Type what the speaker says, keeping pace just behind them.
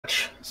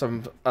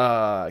Some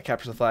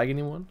capture the flag,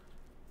 anyone?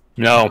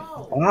 No.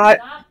 What?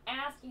 Stop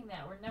asking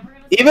that. We're never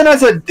gonna. Even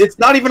as it's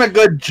not even a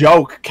good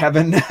joke,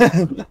 Kevin.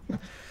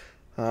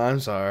 I'm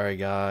sorry,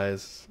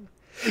 guys.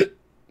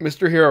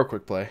 Mr. Hero,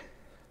 quick play.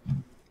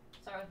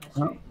 Start with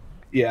mystery.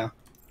 Yeah.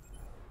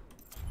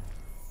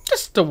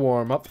 Just to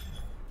warm up.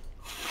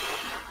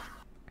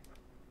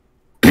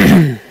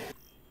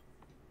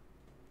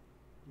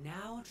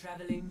 Now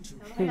traveling to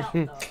Nobody else,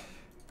 though.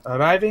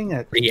 Arriving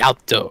at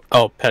Rialto.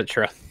 Oh,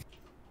 Petra.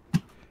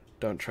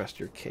 Don't trust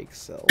your cake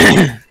cell.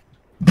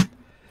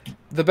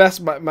 The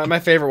best, my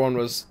favorite one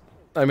was,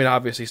 I mean,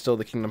 obviously still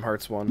the Kingdom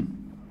Hearts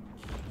one.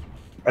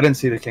 I didn't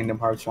see the Kingdom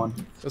Hearts one.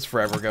 It was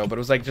forever ago, but it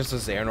was like just a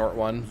Xehanort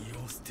one.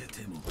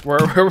 Where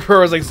it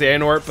was like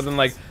Xehanort, but then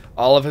like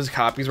all of his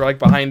copies were like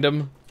behind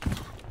him.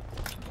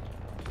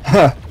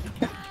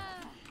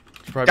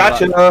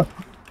 Gotcha.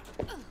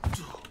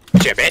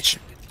 Yeah, bitch.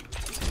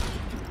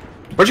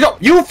 Where'd you go?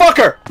 You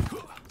fucker!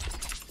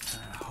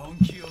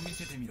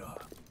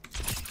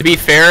 To be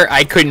fair,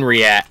 I couldn't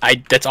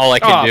react. That's all I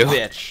could do.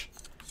 Bitch.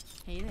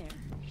 Hey there.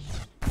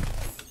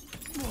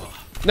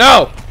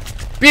 No!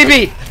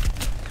 BB!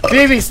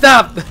 BB,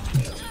 stop! Stop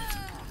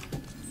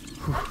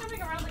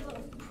jumping around like a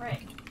little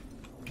prick.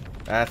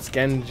 That's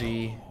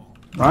Genji.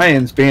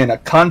 Ryan's being a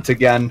cunt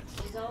again.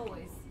 He's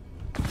always.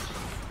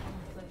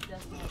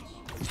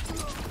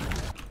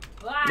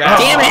 Like deathmatch.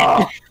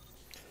 Damn it!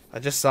 I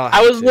just saw.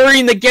 I was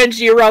luring the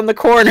Genji around the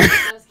corner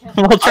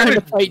while trying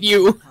to fight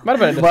you. Might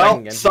have been a Well,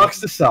 Genji. sucks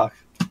to suck.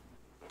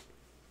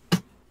 Hi,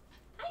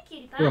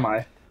 kitty pie. Who am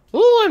I?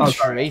 Ooh, I'm Oh,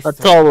 sorry. Tracer.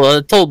 That's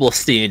all,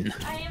 Tolblestein.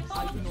 I am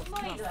Moira.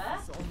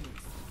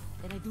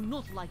 and I do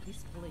not like this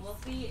place.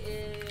 Wolfie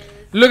is.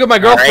 Look at my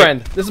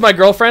girlfriend. This is my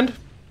girlfriend.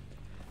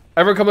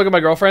 Everyone come look at my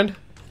girlfriend.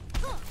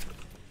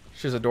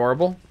 She's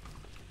adorable.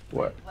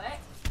 What? What?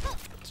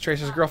 It's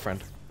Tracer's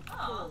girlfriend.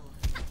 Oh.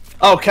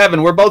 Oh,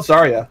 Kevin, we're both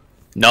Zarya.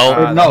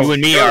 No, no. you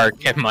and me are,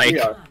 Mike. We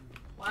are.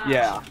 Wow.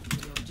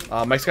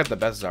 Yeah. Mike's got the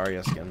best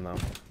Zarya skin though.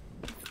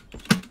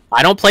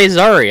 I don't play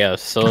Zarya,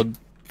 so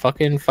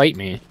fucking fight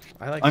me.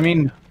 I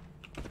mean,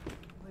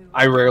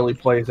 I rarely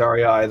play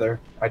Zarya either.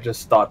 I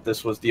just thought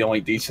this was the only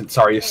decent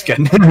Zarya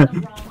skin. The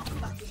wrong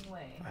fucking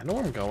way. I know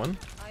where I'm going.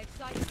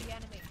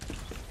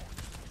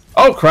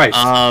 Oh, Christ.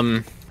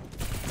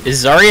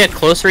 Is Zarya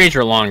close range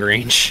or long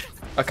range?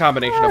 A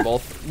combination of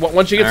both.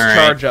 Once she gets All right.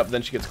 charge up,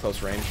 then she gets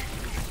close range.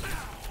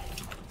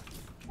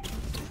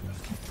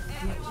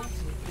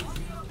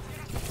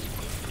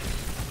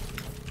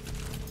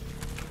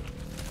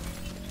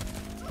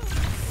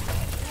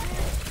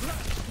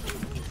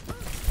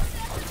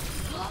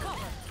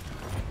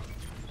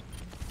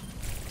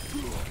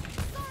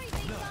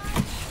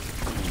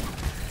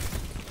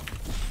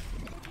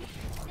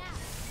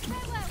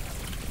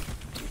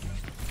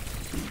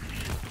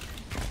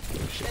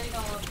 Getting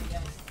all over you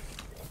guys.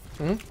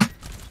 Hmm?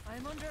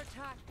 I'm under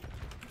attack.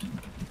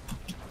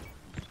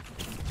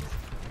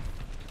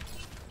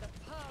 The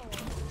power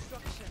of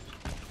destruction.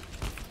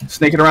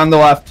 Snaking around the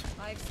left.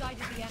 I've sighted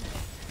the enemy.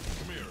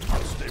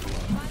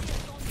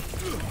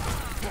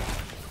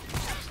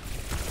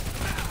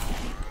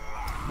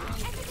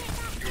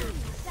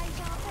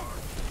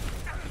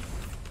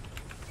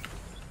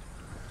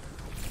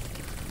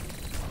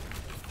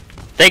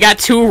 They got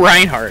two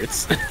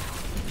Reinhardts.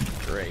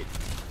 Great.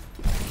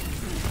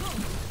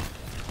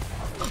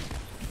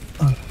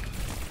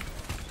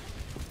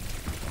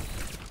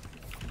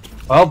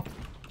 Well,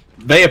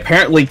 they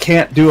apparently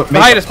can't do it.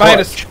 Behind us! Behind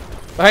us!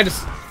 Behind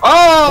us!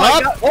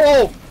 Oh!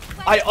 Oh!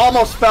 I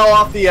almost fell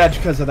off the edge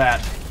because of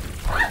that.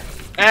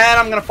 And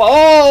I'm gonna fall.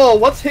 Oh!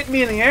 What's hitting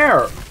me in the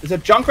air? Is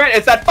it Junkrat?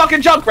 It's that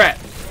fucking Junkrat!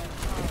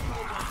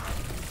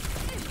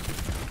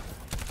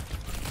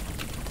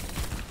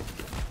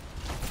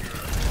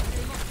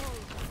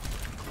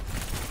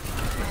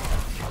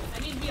 I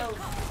need heals.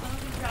 Someone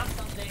can drop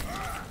something.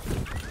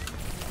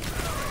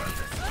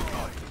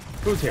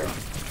 Who's here?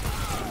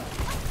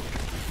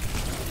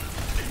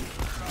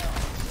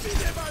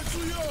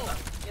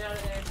 Get out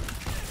of there.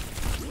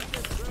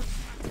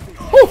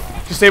 Whew!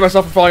 Just saved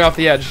myself from falling off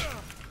the edge.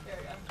 There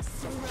we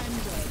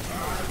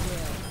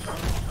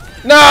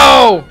go.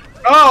 No!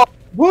 Oh!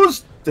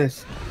 Who's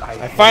this?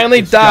 I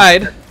finally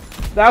died.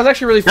 That was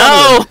actually really fun.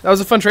 No! That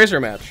was a fun Tracer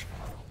match.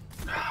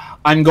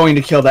 I'm going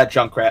to kill that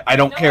Junkrat. I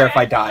don't care if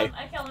I die.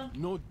 I kill him.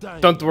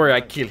 Don't worry,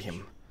 I kill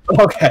him.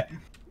 Okay.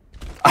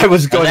 I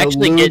was I going was to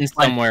actually lose getting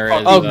my somewhere.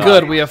 fucking- Oh,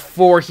 good. We have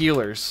 4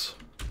 healers.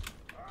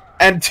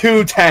 And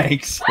 2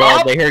 tanks.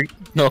 Well, they heard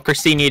no,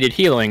 Christine needed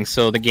healing,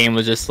 so the game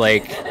was just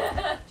like,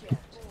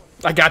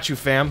 I got you,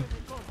 fam.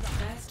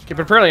 Okay,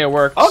 but apparently it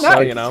worked. Oh, So,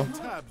 nice. you know.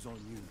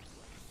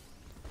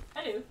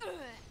 I do.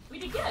 We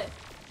did good.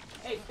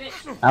 Hey,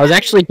 bitch. I was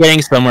actually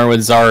getting somewhere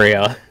with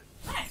Zarya,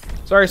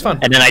 Sorry, it's fun.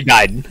 and then I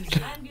died.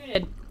 I'm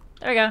muted.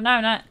 There we go. No,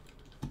 I'm not.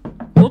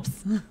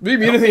 Whoops. We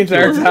muted the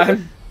entire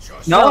time.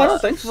 No, I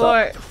don't think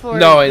so. For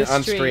No, the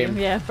on stream.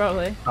 Yeah,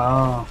 probably.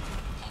 Oh.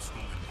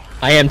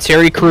 I am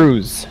Terry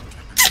Crews.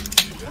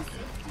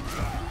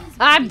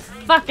 I'm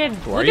fucking.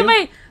 Who are Look you? at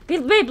my.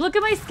 Babe, look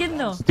at my skin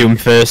though.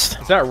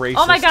 Doomfist. Is that racist?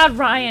 Oh my god,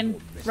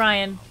 Ryan.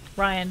 Ryan,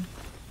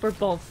 we're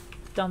both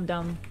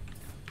dumb.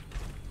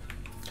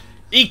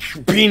 Ich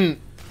bin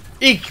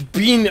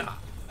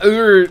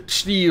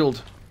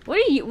Shield. What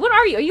are you? What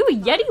are you? Are you a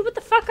Yeti? What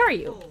the fuck are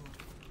you?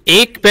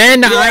 Ich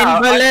bin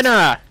ein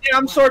Berliner. Yeah,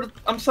 I'm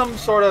some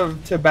sort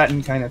of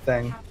Tibetan kind of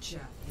thing.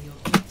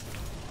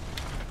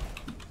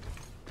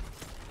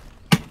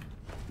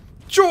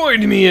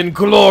 Join me in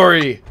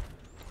glory.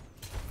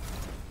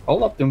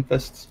 Hold up,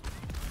 Doomfists.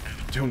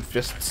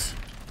 Doomfists.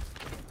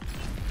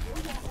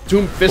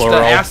 Doomfist the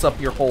Plural. ass up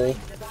your hole.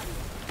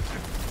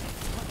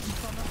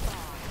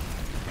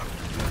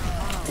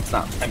 It's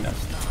not. I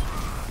missed.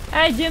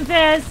 Hey,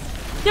 Doomfist!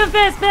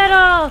 Doomfist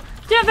battle!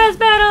 Doomfist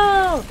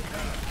battle!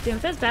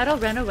 Doomfist battle,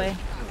 run away.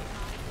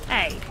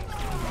 Hey.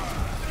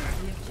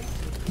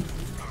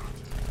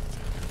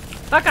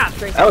 Fuck off,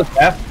 Tracy. That was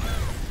bad.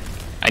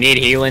 I need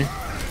healing.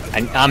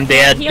 I'm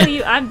dead. Heal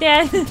you, I'm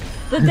dead.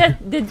 the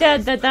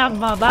dead,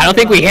 I don't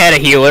think we had a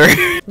healer.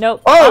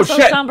 Nope. Oh, also,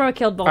 shit. Sombra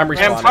killed both. I'm of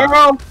them. responding.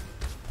 Hamtaro!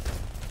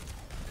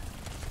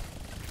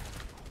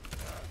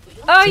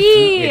 Oh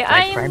yee! It's my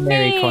I am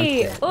primary me!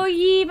 content. Oh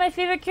yee! My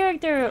favorite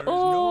character!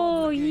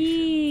 Oh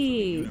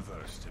yee!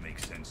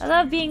 I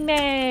love being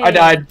May! I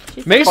died.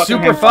 She's May's Fucking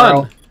super Hamtaro.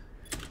 fun.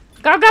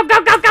 Go, go,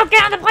 go, go, go!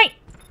 Get on the point!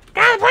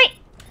 Get on the point!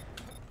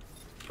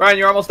 Ryan,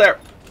 you're almost there.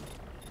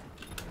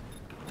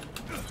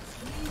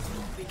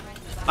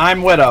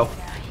 I'm Widow.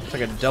 It's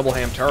like a double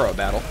Hamtaro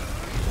battle.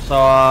 So,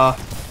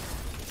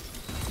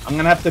 I'm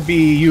gonna have to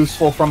be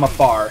useful from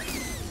afar.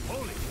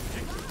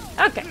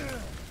 Okay.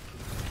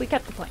 We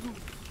kept the point.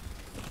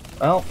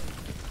 Well,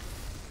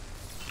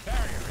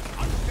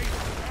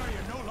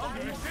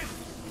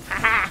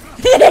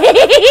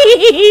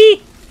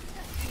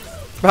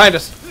 Behind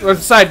us. To the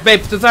side,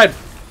 babe, to the side.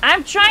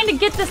 I'm trying to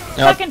get this Nope,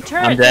 fucking I'm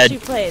turret that dead. she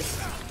plays.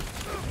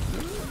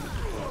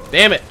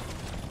 Damn it.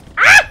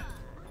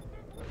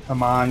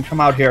 come on, come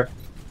out here.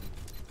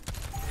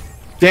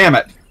 Damn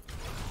it.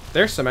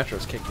 Their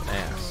Symmetra's kicking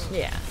ass.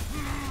 Yeah.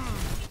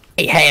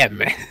 I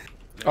am.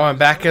 Oh, I'm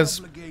back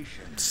as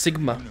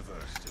Sigma.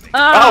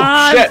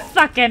 Oh, shit.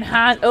 fucking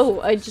hot.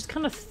 Oh, I just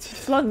kind of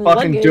flung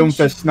Fucking luggage.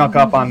 Doomfist snuck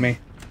up on me.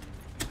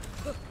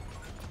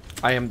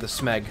 I am the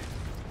Smeg.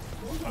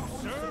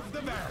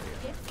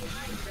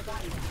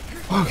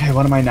 Okay,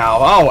 what am I now?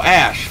 Oh,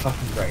 Ash.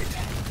 Fucking great.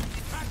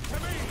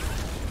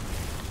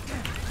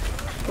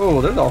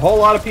 Oh, there's a whole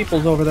lot of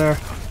peoples over there.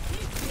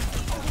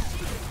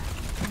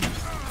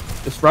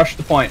 Just rush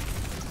the point.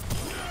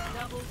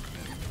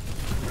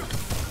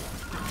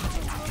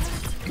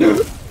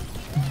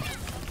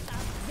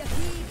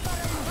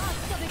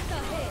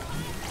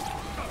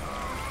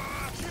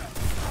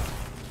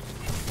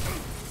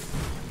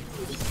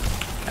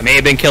 I may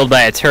have been killed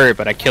by a turret,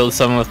 but I killed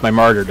someone with my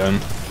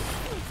martyrdom.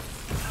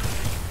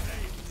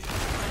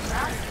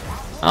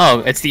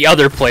 Oh, it's the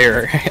other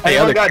player. the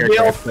Anyone other got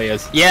character I heals? play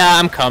as. Yeah,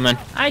 I'm coming.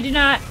 I do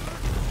not.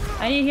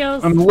 I need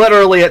heals. I'm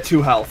literally at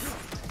 2 health.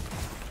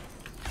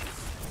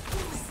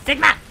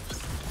 Sigma!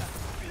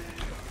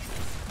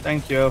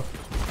 Thank you.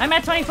 I'm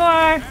at 24.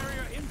 I'm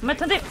at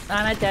 20.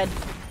 I'm at dead.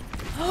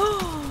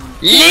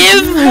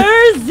 Live!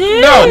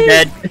 Mercy! No! I'm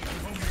dead.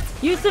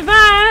 You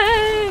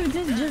survived!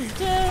 Just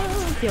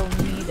don't kill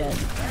me dead.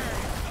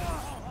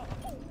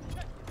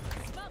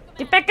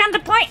 Get back on the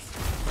point!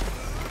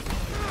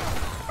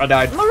 I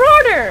died.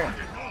 Marauder!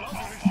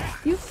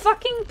 You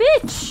fucking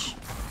bitch!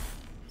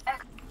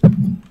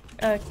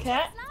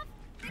 Okay.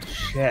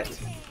 Shit.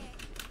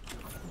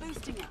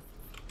 Boosting up.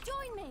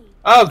 Join me.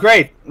 Oh,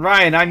 great.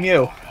 Ryan, I'm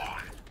you.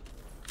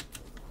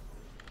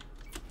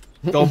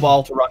 Go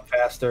ball to run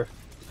faster.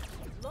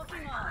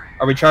 Locking on.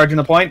 Are we charging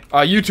the point?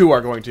 You two are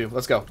going to.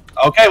 Let's go.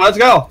 Okay, let's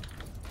go.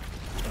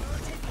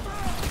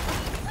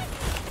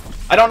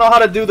 I don't know how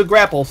to do the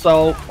grapple,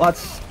 so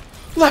let's...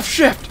 Left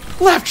shift!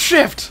 Left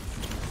shift!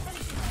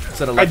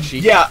 Instead of left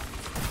shift. Yeah.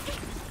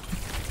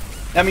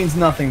 That means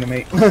nothing to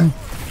me.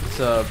 It's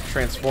a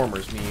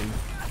Transformers meme.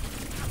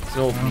 It's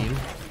an old meme,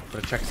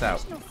 but it checks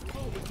out.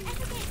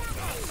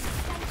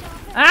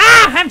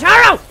 Ah!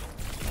 Hamtaro!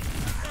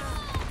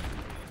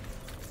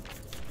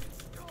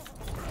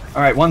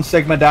 Alright, 1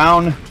 Sigma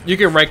down. You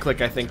can right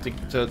click, I think,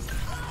 to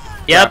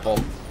Yep, grapple.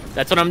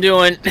 that's what I'm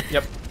doing.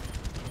 Yep.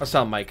 That's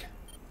sound Mike.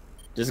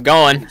 Just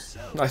going.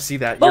 I see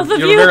that. Both You're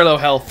of you? very low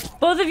health.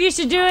 Both of you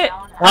should do it.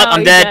 Oh, I'm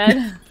you're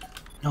dead.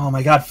 Oh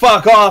my god,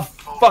 fuck off!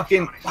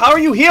 Fucking... How are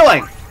you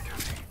healing?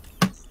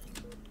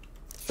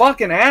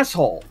 Fucking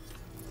asshole.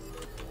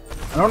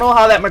 I don't know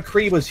how that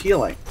McCree was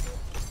healing.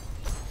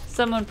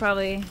 Someone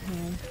probably...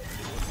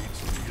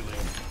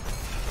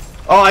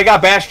 Oh, I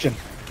got Bastion.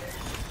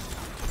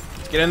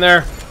 Let's get in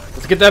there.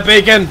 Let's get that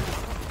bacon.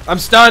 I'm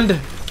stunned.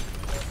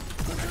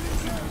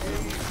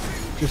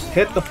 Just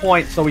hit the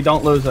point so we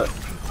don't lose it.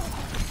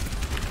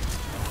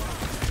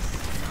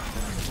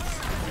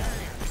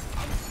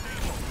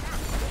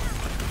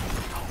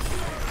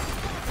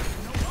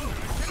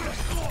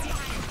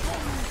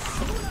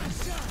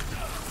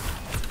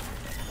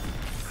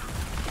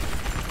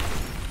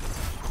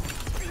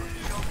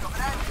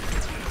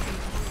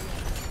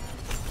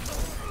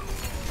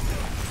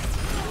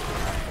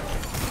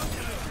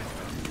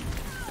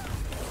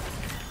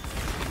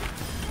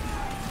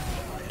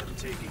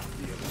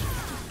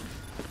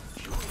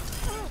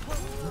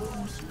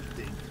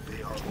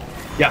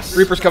 Yes.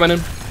 Reaper's coming in.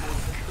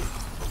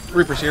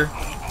 Reaper's here.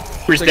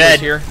 Reaper's Sigmar's dead.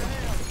 here.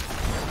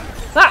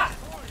 Ah!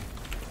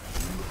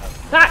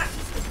 Ah!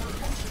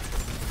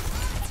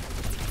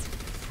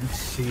 Let's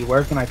see,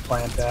 where can I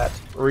plant that?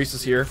 Reese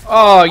is here.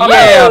 Oh,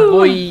 yeah, Woo!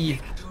 boy.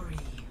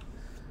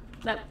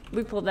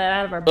 We pulled that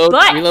out of our Reload,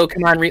 butt. reload,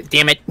 come on,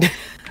 damn it.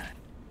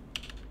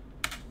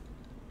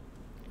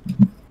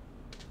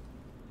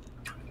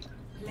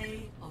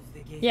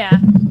 Yeah.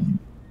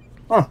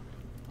 Huh.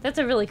 That's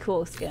a really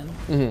cool skin.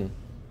 Mm-hmm.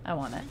 I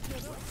want it.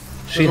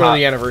 She's one of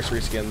the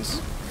anniversary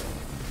skins.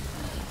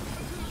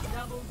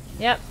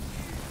 Yep.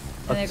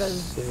 And there Let's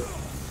goes, see.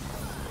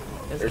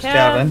 goes There's Kev,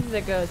 Kevin.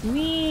 there goes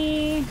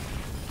me.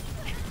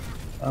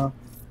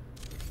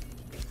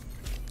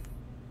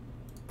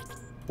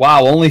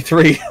 Wow, only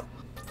 3.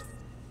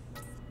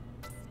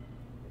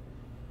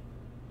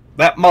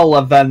 That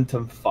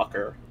Maleventum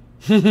fucker.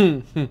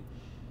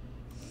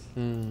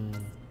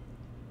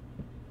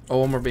 Oh,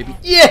 one more baby.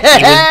 He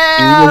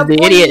was the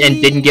idiot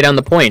and didn't get on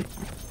the point.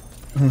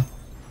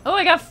 Oh,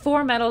 I got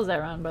 4 medals that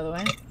round, by the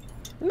way.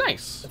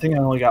 Nice. I think I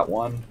only got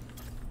 1.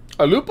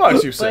 A loot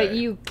box, you say? But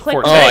you clicked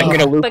Oh, Oh, away. I'm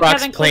gonna loot But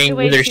box Kevin clicked playing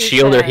away either too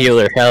shield or fast.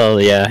 healer.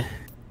 Hell yeah.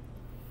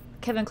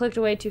 Kevin clicked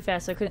away too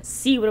fast, so I couldn't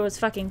see what it was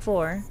fucking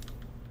for.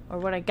 Or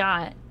what I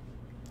got.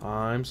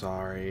 I'm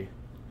sorry.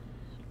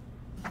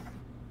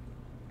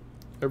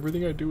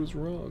 Everything I do is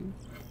wrong.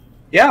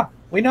 Yeah,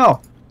 we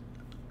know.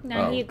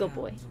 Now Oh. he a good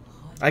boy.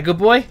 I good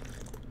boy?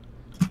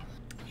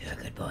 You're a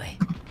good boy.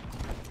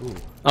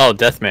 Oh,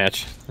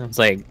 deathmatch. I was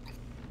like,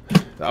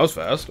 That was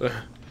fast.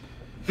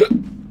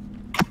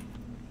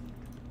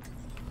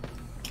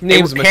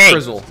 Name's Okay.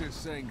 McCrizzle.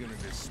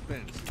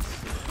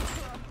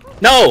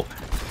 no!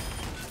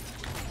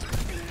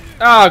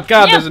 Oh god,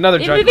 Yeah, there's another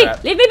leave me be!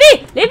 Junkrat. Leave me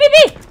be! Leave me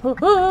be! Hoo,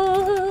 hoo,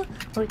 hoo,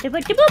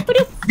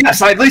 hoo.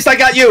 Yes, at least I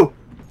got you.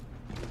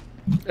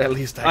 At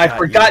least I got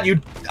forgot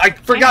you. I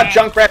forgot Okay.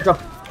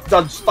 Junkrat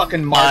does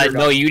fucking martyrdom.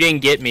 No, you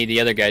didn't get me. The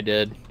other guy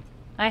did.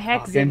 I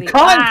hex Fucking Zibby.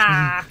 cunt.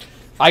 Ah.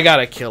 I got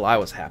a kill. I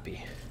was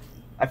happy.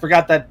 I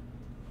forgot that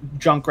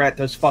Junkrat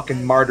does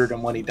fucking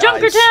martyrdom when he dies.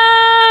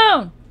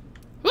 Junkertown!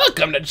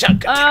 Welcome to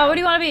Junkrat. What do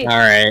you want to be?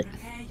 Alright.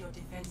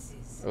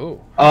 Oh.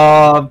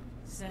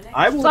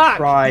 I will Fuck.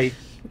 try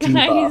Diva.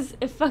 Guys,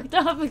 it fucked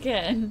up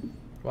again.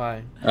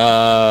 Why?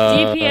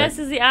 DPS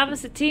is the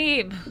opposite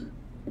team.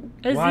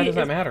 Why does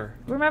that matter?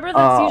 Remember,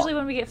 that's usually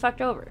when we get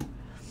fucked over.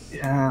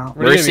 Yeah. What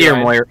are you Mercy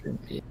gonna or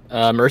be,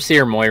 Moira? Mercy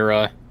or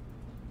Moira?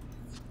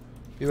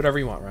 Do whatever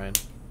you want, Ryan.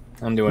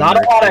 I'm doing Not a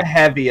Mercy. lot of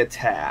heavy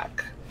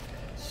attack.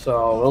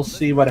 So we'll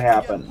see what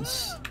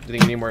happens. Do you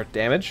think you need more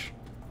damage?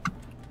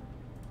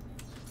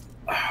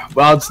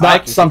 Well, it's I not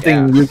can kick something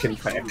ass. you can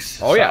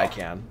fix. Oh yeah, so. I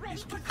can.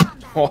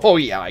 Oh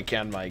yeah, I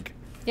can, Mike.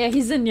 Yeah,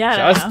 he's in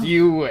Yada Just now.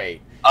 you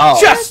wait. Oh.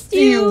 Just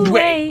you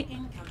wait.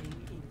 Incoming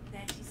in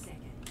 30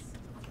 seconds.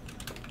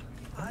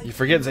 You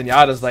forget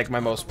Zenyatta's like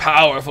my most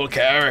powerful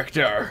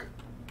character.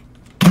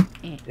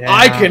 Yeah.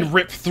 I can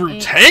rip through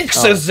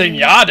tanks as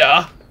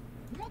Zenyatta.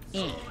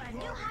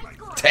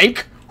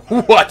 Tank?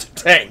 What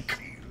tank?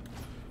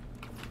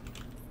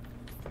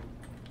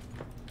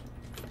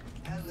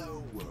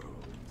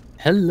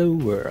 Hello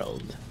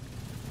world.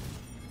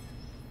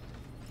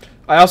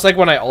 I also like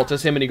when I ult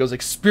as him and he goes,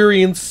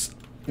 experience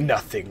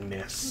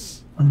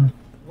nothingness.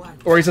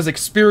 Or he says,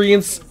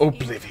 experience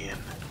oblivion.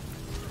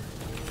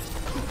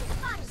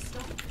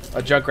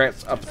 A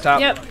Junkrat's up top.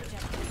 Yep.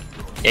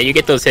 Yeah, you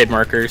get those hit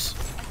markers.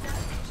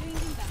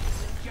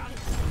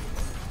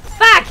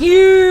 Fuck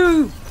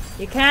you!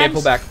 You Okay, can't.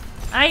 pull back.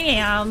 I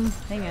am.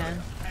 Hang on.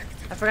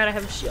 I forgot I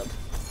have a shield.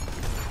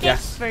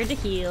 Yes. For the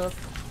heals.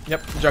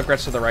 Yep,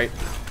 Junkrat's to the right.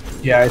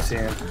 Yeah, I see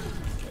him.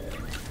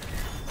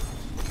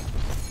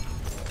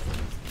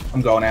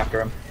 I'm going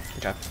after him.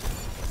 Okay.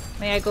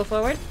 May I go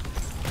forward?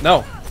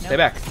 No, stay No?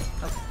 back.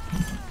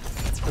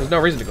 There's no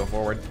reason to go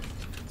forward.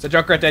 Is the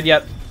Junkrat dead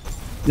yet?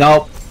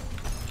 Nope.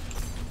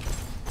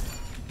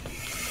 Is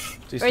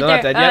he Right still there.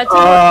 not dead yet? To the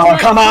left, to the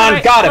come left, on, to the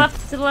right, got to the him.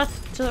 left, to the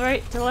left, to the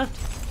right, to the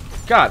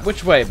left. God,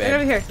 which way, babe? Right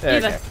over here. There,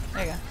 Diva. okay.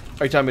 There you go.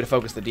 Are you telling me to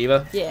focus the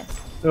diva? Yeah.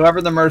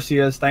 Whoever the Mercy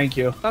is, thank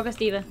you. Focus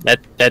Diva.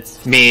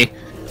 That's me.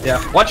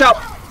 Yeah. Watch out!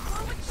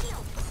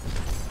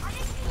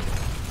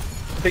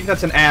 I think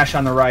that's an Ash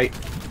on the right.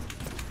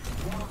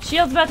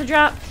 Shield's about to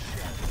drop.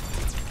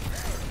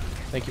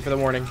 Thank you for the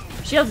warning.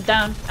 Shield's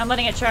down. I'm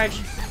letting it charge.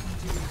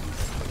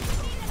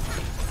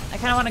 I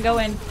kind of want to go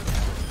in.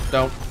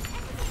 Don't.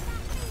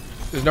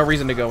 There's no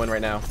reason to go in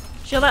right now.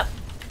 Shield up.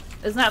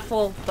 It's not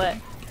full, but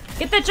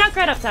get that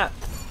Junkrat up top.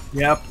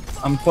 Yep.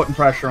 I'm putting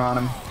pressure on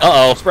him.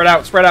 Uh-oh. Spread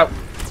out, spread out.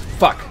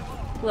 Fuck.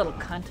 Little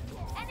cunt.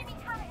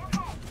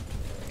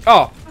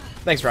 Oh,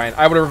 thanks, Ryan.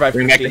 I would have revived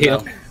Bring back the Christine,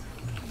 heal.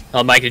 though.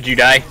 Oh, Mike, did you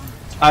die?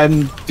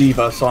 I'm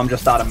Diva, so I'm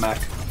just out of mech.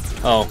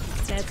 Oh.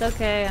 It's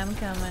okay. I'm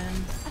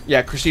coming.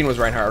 Yeah, Christine was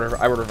Reinhardt.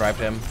 I would have revived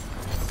him.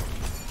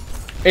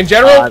 In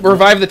general,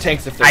 revive the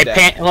tanks if they're I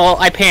dead.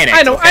 I panicked.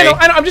 I know, okay?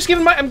 I know. I'm just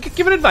giving I'm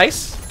giving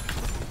advice.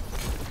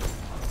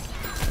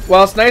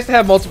 Well, it's nice to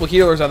have multiple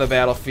healers on the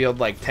battlefield,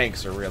 like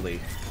tanks are really.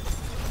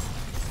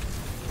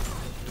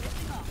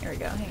 Here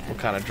There we go. Hang will on.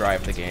 kind of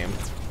drive the game.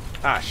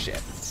 Ah,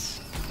 shit.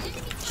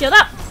 Shield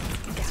up!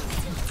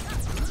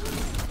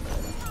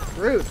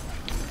 Rude.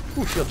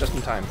 Ooh, shield just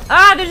in time.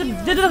 Ah,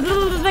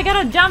 they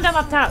got a jump down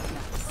up top.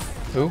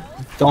 Who?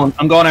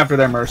 I'm going after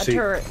their A mercy.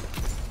 turret.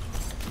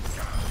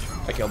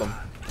 I killed him.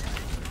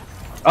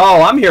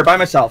 Oh, I'm here by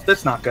myself.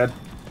 That's not good.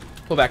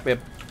 Pull back, babe.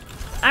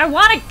 I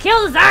want to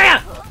kill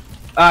Zarya!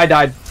 I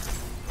died.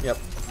 Yep.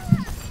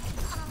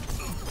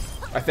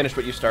 I finished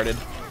what you started,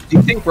 Do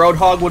you think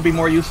Roadhog would be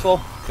more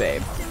useful?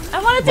 babe.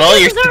 I want to Well, kill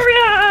you're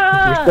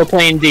Zarya! still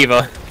playing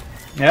Diva.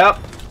 Yep,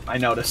 I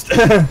noticed.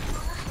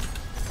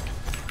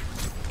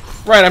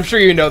 Right, I'm sure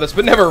you know this,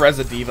 but never res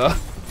a diva.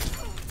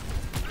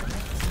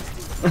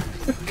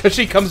 Because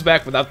she comes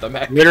back without the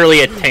mech. Literally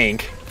a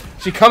tank.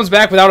 She comes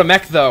back without a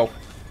mech, though.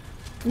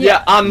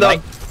 Yeah, on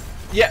the...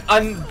 Yeah,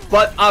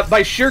 but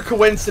by sheer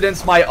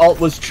coincidence, my ult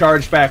was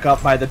charged back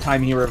up by the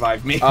time he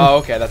revived me. Oh,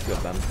 okay, that's good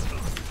then.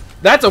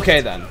 That's okay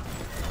then.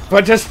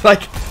 But just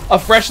like a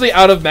freshly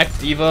out of mech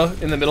diva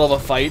in the middle of a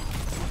fight.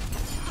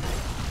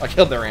 I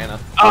killed their Ana.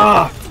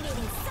 Ah!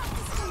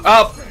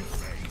 Oh!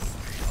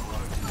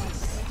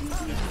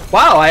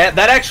 Wow,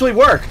 that actually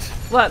worked.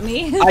 What,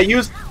 me? I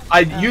used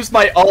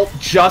my ult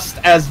just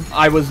as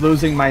I was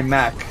losing my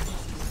mech.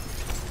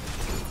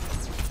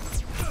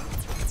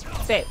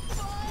 Babe.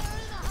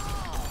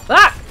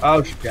 Fuck!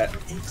 Oh shit.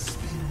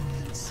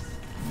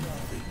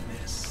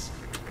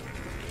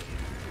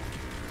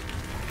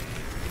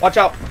 Watch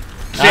out.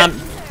 Shit.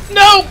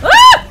 No!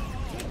 Ah!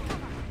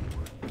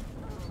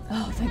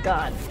 Oh, thank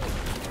God.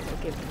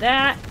 I'll give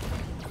that.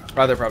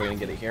 Oh, they're probably gonna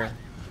get it here.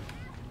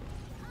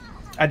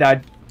 I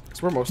died.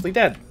 So we're mostly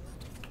dead.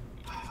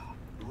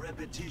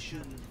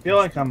 Feel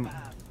like am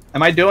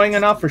I doing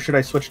enough or should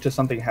I switch to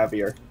something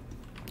heavier?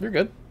 You're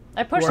good.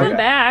 I pushed Okay. them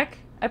back.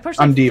 I pushed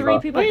I'm like Diva. 3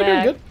 people Oh, you're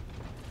back. doing good.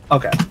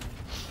 Okay.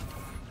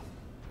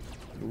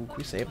 Ooh, can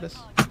we save this?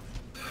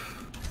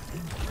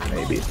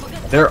 Maybe.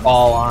 They're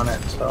all on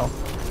it, so.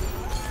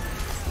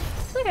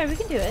 It's okay, we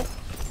can do it.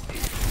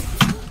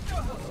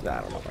 Nah,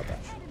 I don't know about that.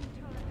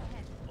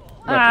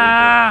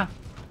 Ah!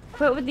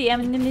 Quit with the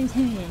enemy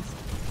turrets.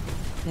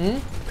 Hmm?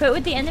 Quit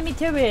with the enemy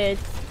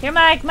turrets. Here,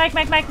 Mike.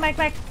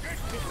 Thank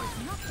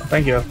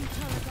you.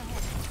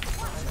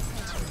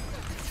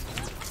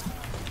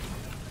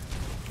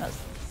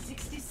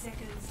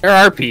 There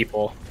are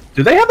people.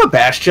 Do they have a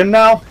Bastion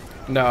now?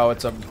 No,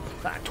 it's a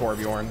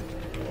Torbjorn.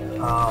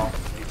 Oh.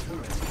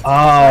 Oh,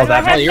 I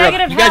that have Oh,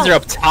 negative you guys are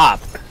health. up top.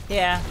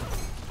 Yeah.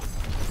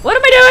 What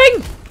am I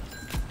doing?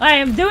 I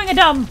am doing a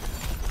dumb.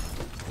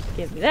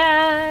 Give me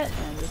that.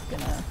 I'm just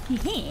gonna.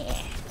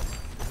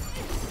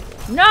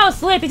 No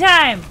sleepy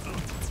time.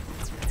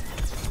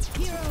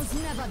 Heroes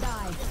never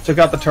die. took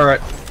out the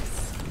turret.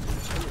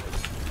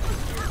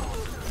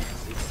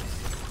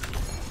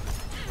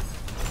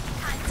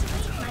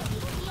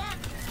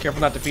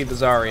 Careful not to feed the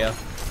Zarya.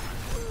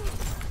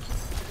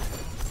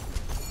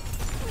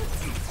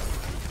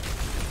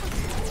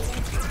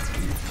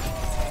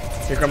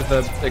 Here comes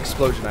the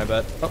explosion, I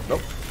bet. Oh,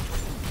 nope.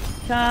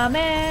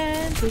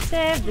 Coming to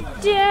save the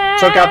day.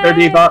 Took out their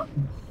D.Va.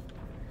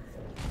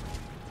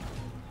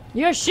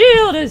 Your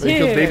shield is They here.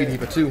 killed Baby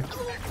D.Va too.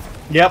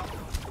 Yep.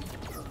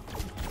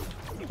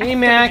 Hey,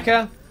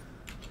 Maka.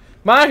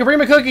 Maka, bring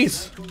me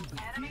cookies.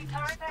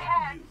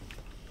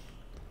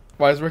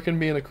 Why is Rickon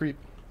being a creep?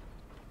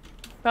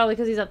 Probably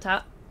because he's up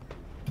top.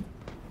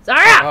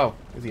 Zarya! Oh,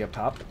 is he up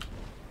top?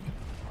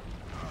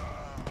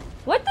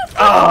 What the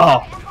fuck? Oh.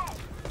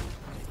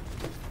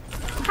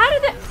 How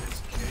did it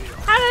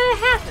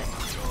happen?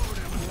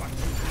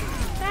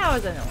 That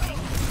was annoying.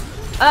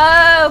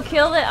 Oh,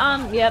 killed it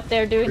on. Yep,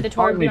 they're doing the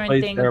Finally Torbjorn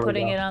placed- thing there and we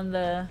putting go. it on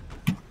the.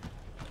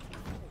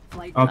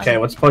 Okay,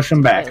 let's push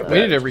him back a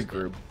We need bit. to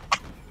regroup.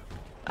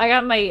 I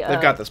got my.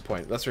 They've got this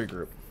point. Let's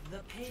regroup.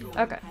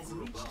 Okay.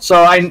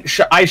 So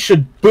I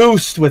should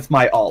boost with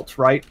my ult,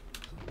 right?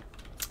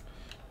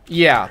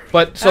 Yeah,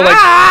 but so like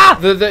Ah!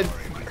 the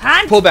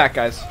Cunt! pull back,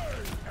 guys.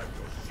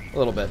 A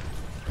little bit.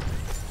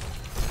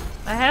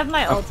 I have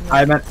my ultimate.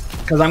 I meant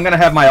because I'm gonna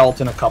have my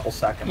ult in a couple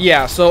seconds.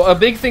 Yeah, so a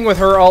big thing with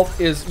her ult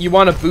is you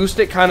want to boost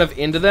it kind of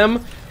into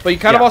them, but you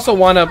kind of Yeah. also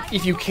want to,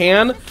 if you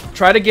can,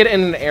 try to get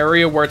in an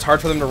area where it's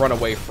hard for them to run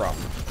away from.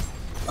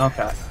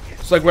 Okay.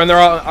 So like when they're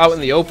out in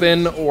the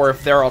open, or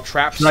if they're all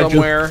trapped Should I just-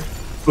 somewhere.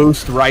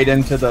 Boost right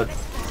into the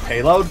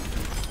payload.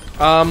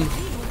 Well,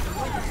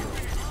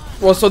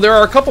 so there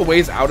are a couple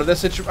ways out of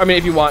this situation. I mean,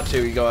 if you want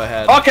to, you go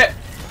ahead. Okay.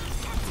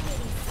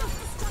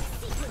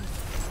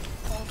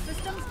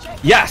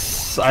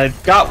 Yes,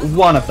 I've got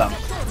one of them.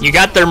 You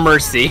got their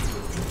mercy.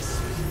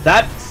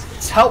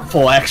 That's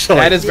helpful, actually.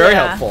 That is very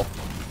Yeah. helpful.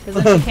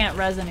 Because then she can't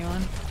res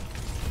anyone.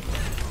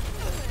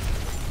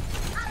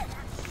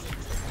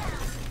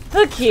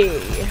 Okay.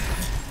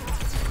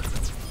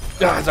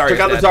 Ah, Zarya's Took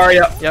out the dead.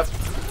 Zarya. Yep.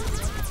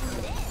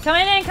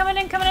 Coming in, coming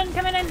in, coming in,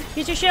 coming in.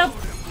 Here's your shield.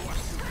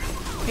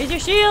 Here's your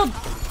shield.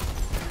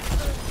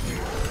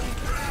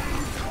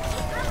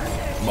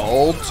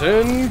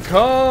 Molten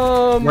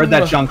come. Where'd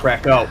that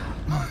Junkrat go?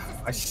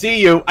 I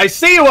see you. I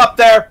see you up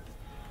there.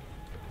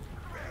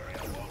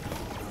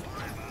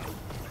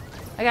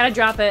 I gotta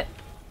drop it.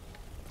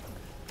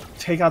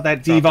 Take out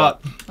that diva.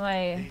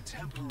 My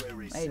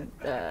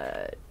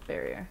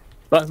barrier.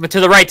 But to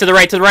the right, to the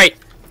right, to the right.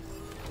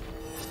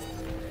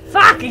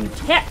 Fucking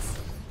hits!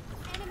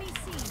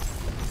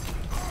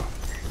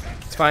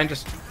 It's fine,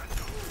 just...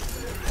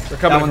 They're coming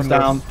That from one's the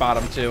down.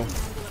 bottom, too.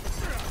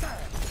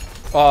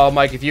 Oh,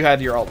 Mike, if you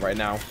had your ult right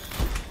now.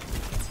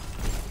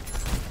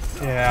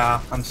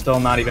 Yeah, I'm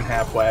still not even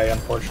halfway,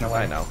 unfortunately.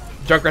 I know.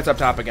 Junkrat's up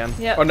top again.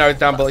 Yep. Oh, no, he's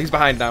down below. He's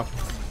behind now.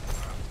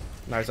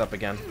 Now he's up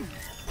again.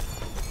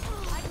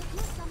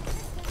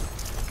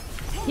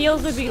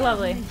 Heals would be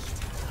lovely.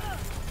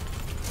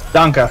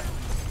 Danka.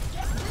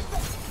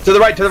 To the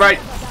right, to the right.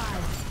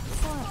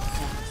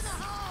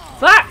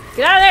 Fuck!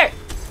 Get out of there!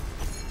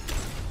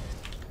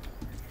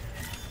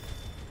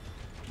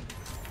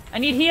 I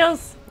need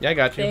heals. Yeah, I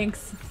got you.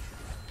 Thanks.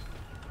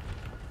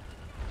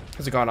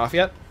 Has it gone off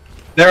yet?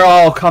 They're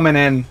all coming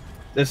in.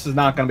 This is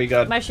not gonna be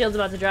good. My shield's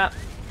about to drop.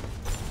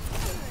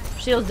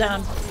 Shield's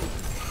down.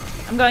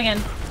 I'm going in.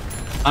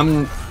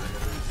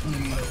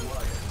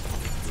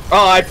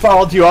 Oh, I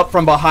followed you up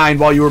from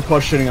behind while you were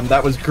pushing him.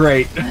 That was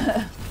great.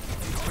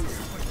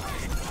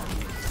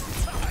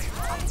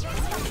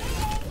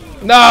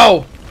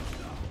 No!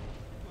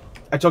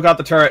 I took out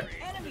the turret.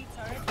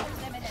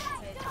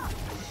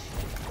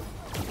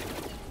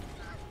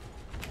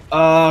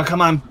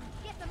 Come on.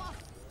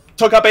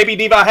 Took out baby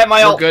diva. I have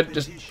my We're ult. good.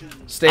 Just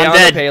stay I'm on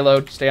dead. the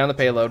payload. Stay on the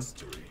payload.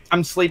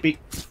 I'm sleepy.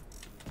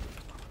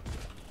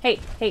 Hey,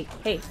 hey,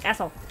 hey,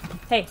 asshole.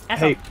 Hey,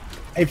 asshole.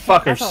 Hey,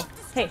 fuckers. Asshole.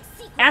 Hey,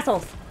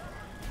 assholes.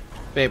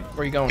 Babe,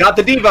 where you going? Got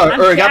the diva,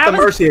 or got the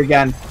mercy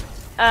again.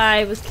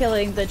 I was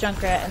killing the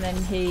Junkrat and then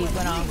he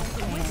went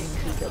off and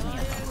he killed me.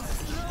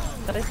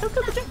 But I still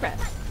killed the Junkrat.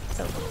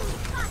 So,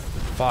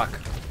 Fuck.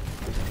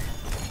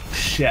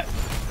 Shit.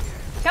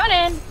 coming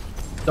in.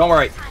 Don't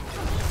worry.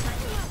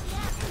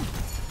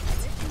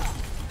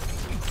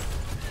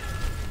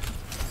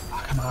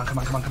 Oh, come on, come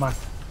on, come on, come on.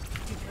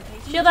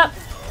 Shield up.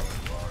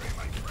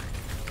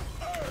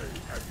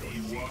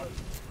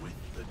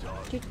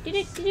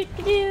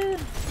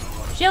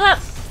 Shield up.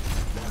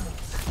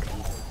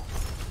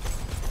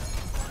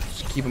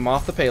 Just keep him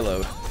off the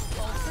payload.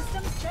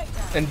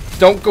 And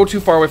don't go too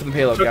far away from the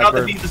payload, Took guys. out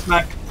the diva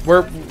smack.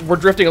 We're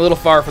drifting a little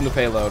far from the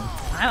payload.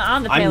 I'm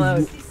on the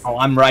payload.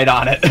 I'm right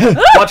on it.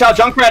 Watch out,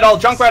 Junkrat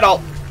ult, Junkrat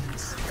ult.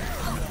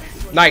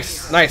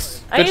 Nice,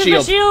 nice. I Good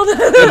used shield. my shield.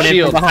 Good Coming in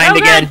shield. from behind Oh,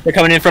 again. God. They're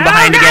coming in from Oh,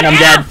 behind God, again. I'm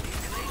yeah. dead.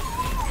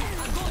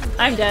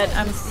 I'm dead.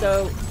 I'm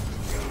so...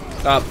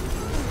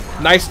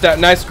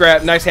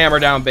 Nice hammer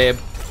down, babe.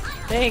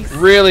 Thanks.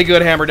 Really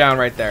good hammer down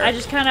right there. I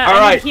just kind of... All I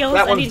right, need heals.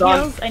 that I one's need done.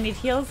 heals. I need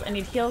heals. I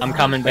need heals. I'm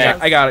coming Yeah,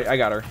 back. I got it. I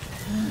got her.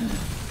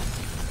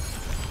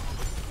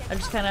 I'm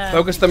just kind of...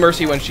 Focus the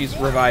mercy when she's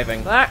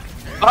reviving. Fuck.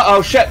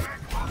 Uh-oh, shit.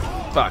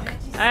 Fuck.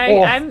 Oh.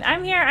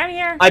 I'm here. I'm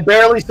here. I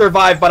barely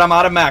survived, but I'm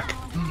out of mech.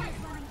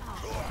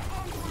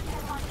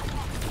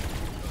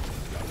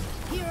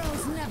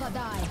 Heroes never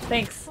die.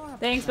 Thanks.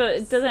 Thanks, but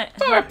it doesn't...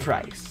 Fair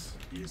price.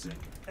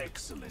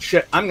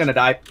 Shit, I'm gonna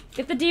die.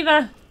 Get the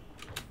diva.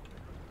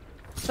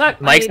 Fuck.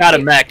 Mike's out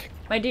of mech.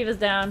 My diva's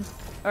down.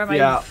 Or my...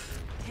 Yeah.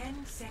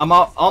 I'm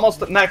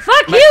almost at mech.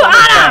 Fuck mech you,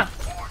 almost Anna!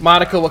 back.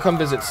 Monica will come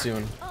visit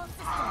soon.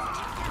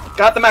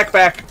 Got the mech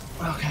back.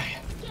 Okay.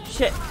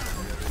 Shit.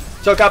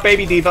 Took out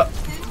baby diva.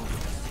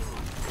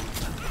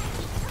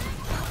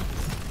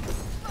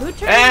 Who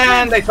turned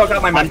And they took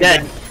out my mech. I'm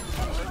dead. again.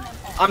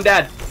 I'm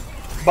dead.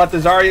 But the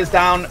Zarya's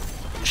down.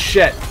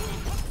 Shit.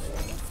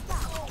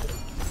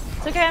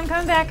 It's okay, I'm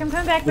coming back. I'm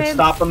coming back, Let's babe.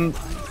 stop them.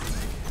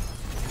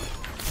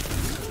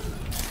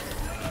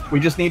 We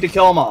just need to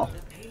kill them all.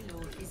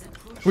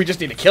 We just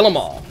need to kill them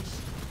all.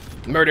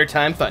 Murder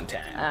time, fun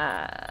time.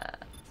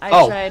 I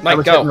Oh, tried. Mike, I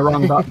was go. hitting the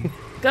wrong button.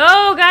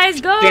 Go, guys,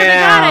 go! They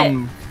got it!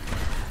 Damn.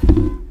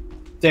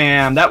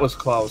 Damn, that was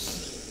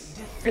close.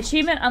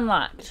 Achievement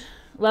unlocked.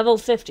 Level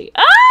 50.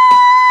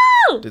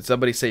 Oh! Did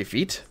somebody say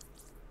feet?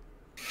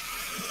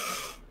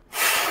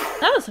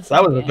 That was a fun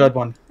That was a game. good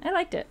one. I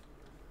liked it.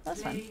 That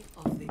was fun.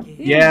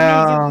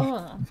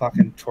 Yeah.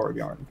 Fucking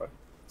Torbjorn. But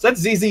is that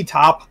ZZ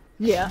Top?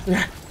 Yeah.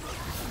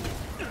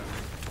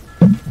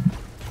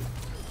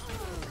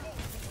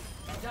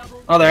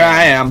 Oh, there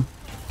I am.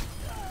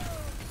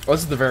 Oh,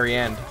 this is the very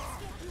end.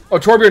 Oh,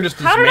 Torbjorn just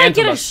How did I dismantled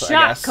get a us, I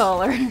shot guess.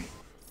 caller?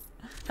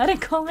 I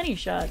didn't call any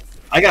shots.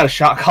 I got a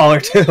shot caller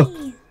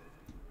too.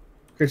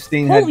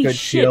 Christine had Holy good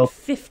shit, shield.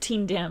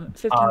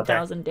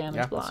 15,000 damage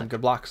Yeah, block. that's some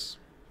good blocks.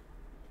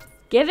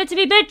 Give it to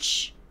me,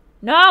 bitch!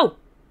 No!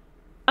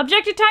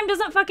 Objective time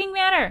doesn't fucking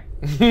matter.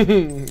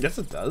 Yes,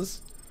 it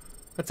does.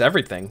 That's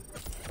everything.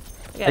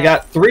 Yeah. I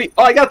got three.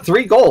 Oh, I got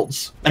 3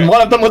 golds, and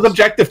one of them was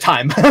objective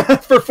time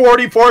for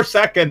 44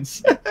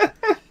 seconds.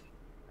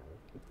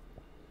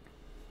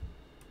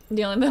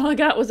 The only medal I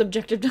got was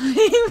objective time.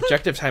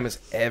 Objective time is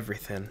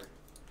everything.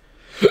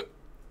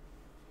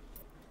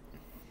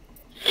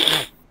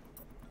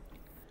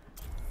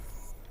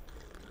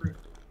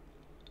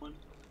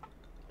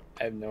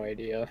 I have no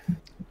idea.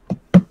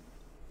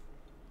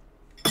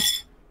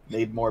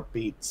 Need more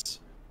beats.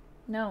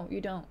 No,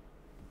 you don't.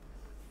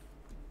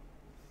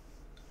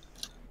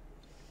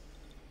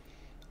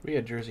 We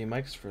had Jersey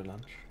Mike's for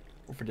lunch.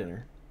 Or for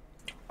dinner.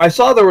 I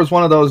saw there was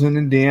one of those in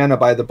Indiana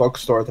by the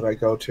bookstore that I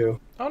go to.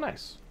 Oh,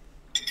 nice.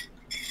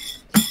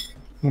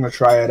 I'm gonna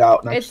try it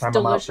out next It's time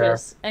I'm out there.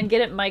 delicious. And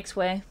get it Mike's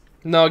way.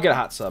 No, get a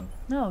hot sub.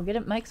 No, get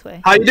it Mike's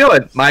way. How you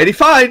doing? Mighty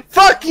fine.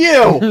 Fuck you!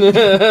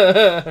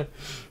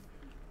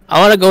 I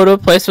want to go to a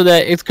place where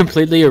that it's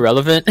completely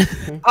irrelevant.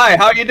 Hi,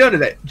 how you doing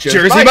today?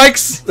 Jersey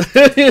Mike's!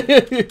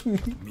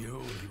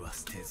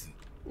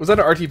 Was that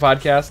an RT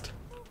podcast?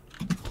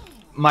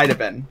 Might have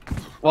been.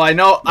 Well, I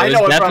know It it was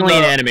from definitely the...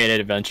 an animated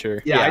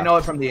adventure. Yeah, I Yeah. know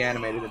it from the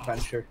animated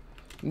adventure.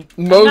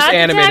 Most Not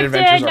animated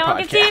detected. adventures No are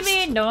one can see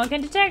podcasts. me. No one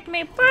can detect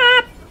me.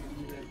 Pop.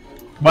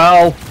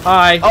 Well,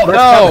 Hi. Oh, they're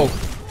no!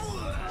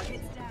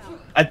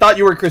 I thought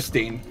you were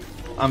Christine.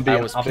 I'm being.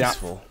 I was I'll be honest.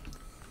 peaceful.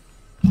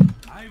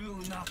 I will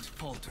not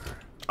falter.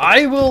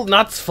 I will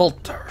not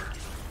falter.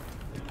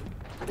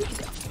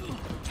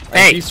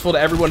 Hey. I'm peaceful to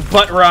everyone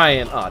but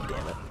Ryan. Aw,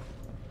 damn it.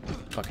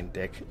 Fucking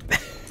dick.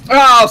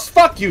 Oh,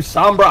 fuck you,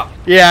 Sombra.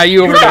 Yeah,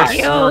 you over there Fuck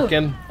you.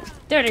 smirking.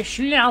 Dirty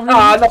Schlauman.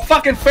 Ah, the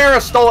fucking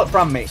Farrah stole it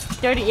from me.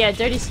 Dirty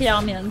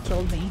Schlauman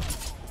killed me.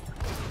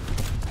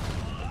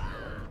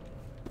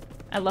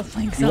 I love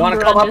playing You wanna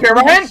Sombra come on up here,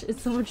 Overwatch. Ryan?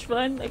 It's so much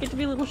fun. I get to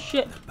be a little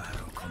shit.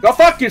 Go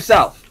fuck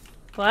yourself.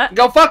 What?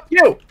 Go fuck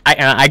you.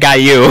 I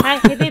got you. Hi,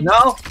 hey babe.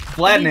 No,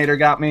 Vladinator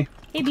got me.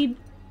 Hey babe.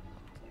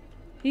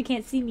 You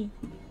can't see me.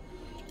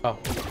 Oh.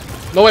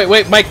 No, wait,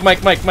 Mike,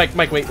 wait, Mike,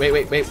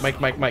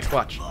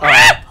 watch.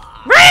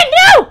 Ryan,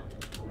 no!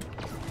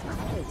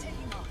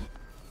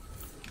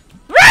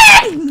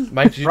 Ryan!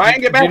 Mike,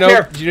 Ryan, get back do you know,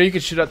 here. Do you know you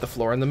could shoot at the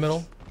floor in the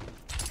middle?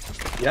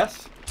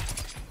 Yes.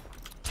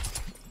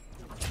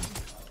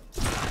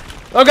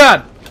 Oh,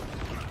 God!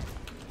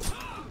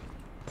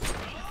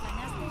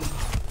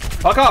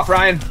 Fuck off,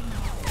 Ryan.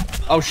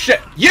 Oh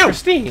shit, you.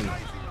 Christine!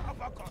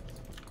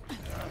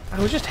 I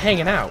was just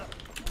hanging out.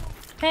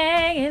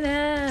 Hanging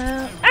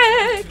out.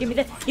 Ah, give me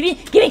that. Give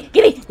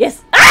me.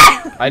 Yes.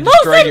 Ah! I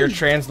destroyed Molson! your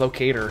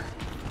translocator.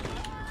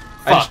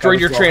 I Fuck, destroyed I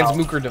your was low health.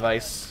 transmooker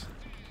device.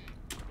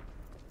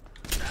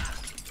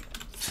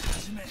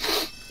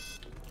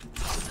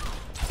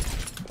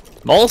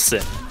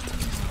 Molson.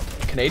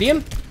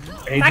 Canadian?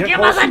 Agent you,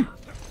 Wilson?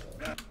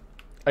 Molson!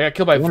 I got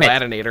killed by Damn it.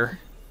 Vladinator.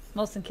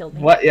 Molson killed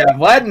me. What? Yeah,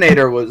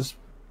 Vladinator was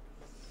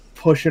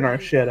pushing our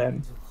shit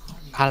in.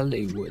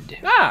 Hollywood.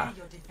 Ah!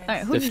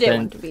 Alright, who did it Defend.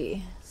 want to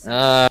be?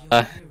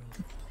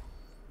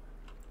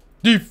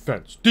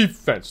 Defense,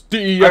 Alright.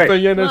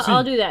 D-E-F-A-N-S-E. Well,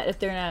 I'll do that if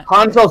they're not.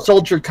 Hanzo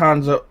Soldier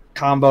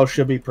combo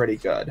should be pretty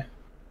good,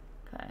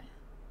 Okay.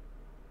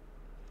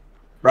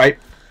 right?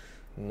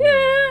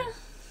 Yeah.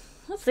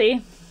 Let's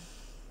see.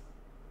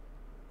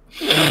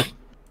 I'm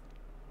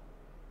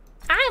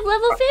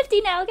level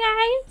 50 now,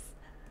 guys.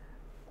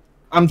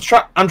 I'm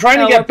trying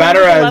to Oh, get we're better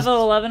playing with as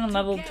level 11 and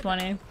level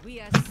 20. We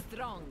are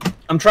strong.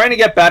 I'm trying to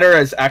get better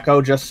as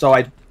Echo, just so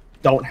I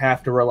don't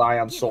have to rely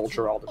on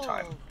Soldier all the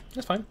time.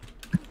 That's fine.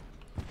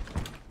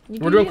 You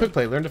We're do doing you. quick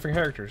play. Learn different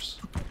characters.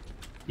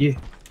 Yeah.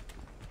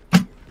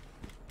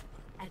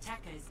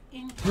 Attackers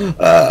in.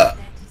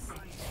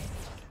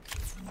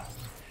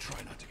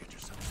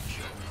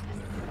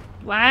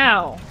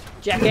 Wow.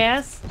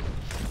 Jackass.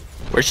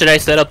 Where should I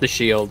set up the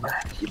shield?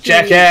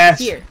 Jackass.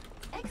 Here.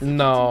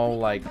 No,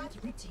 like,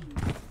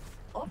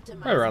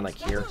 right around like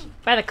here.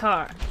 By the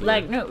car.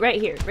 Like, no, right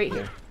here. Right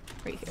here.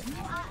 Right here.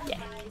 Yeah.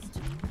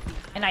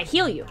 And I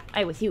heal you.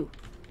 I with you.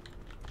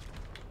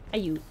 I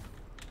you.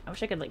 I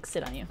wish I could, like,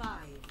 sit on you. 5,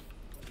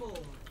 4,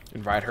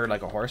 And ride her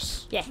like a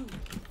horse. Yeah.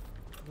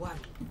 1.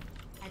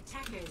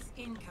 Attackers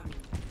incoming.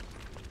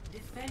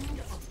 Defend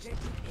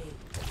objective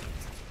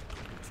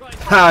A.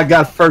 Ha! I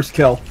got first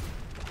kill.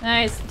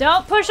 Nice.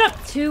 Don't push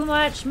up too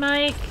much,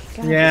 Mike.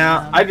 God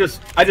Yeah, damn.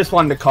 I just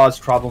wanted to cause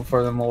trouble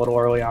for them a little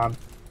early on.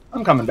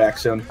 I'm coming back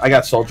soon. I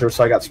got Soldier,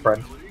 so I got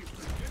Sprint.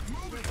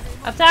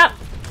 Up top.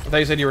 I thought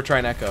you said you were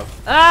trying Echo.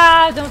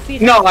 Ah, don't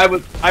feed No,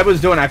 I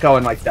was doing Echo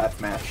in like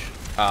deathmatch.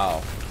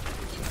 Oh.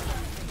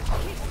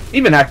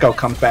 Even Echo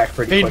comes back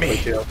pretty Feed quickly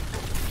me. too.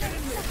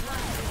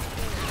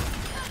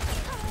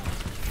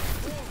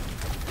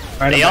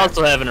 Right, They I'm back.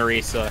 also have an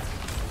Orisa.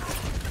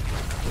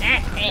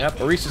 Yep,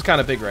 Orisa's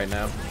kind of big right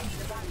now.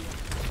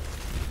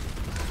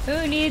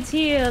 Who needs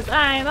heals?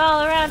 I'm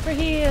all around for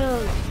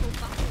heals.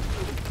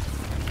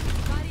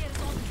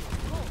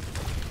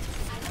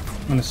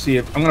 I'm gonna see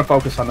if I'm gonna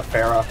focus on the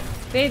Farrah.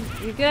 Babe,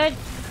 you good?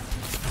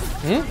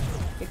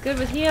 Hmm? You good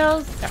with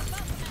heals? Yeah.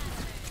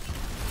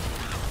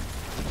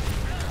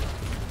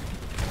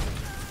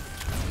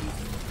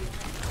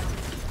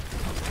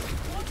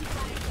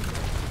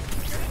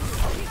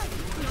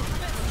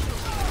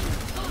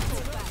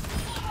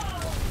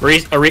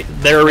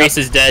 Their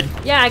Orisa's dead.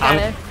 Yeah, I got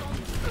it.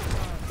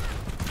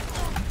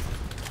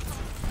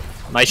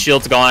 My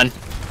shield's gone.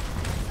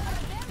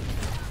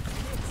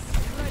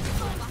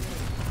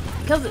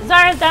 Kills it.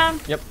 Zara's down.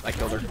 Yep, I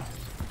killed her.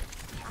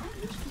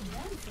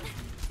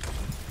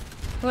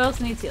 Who else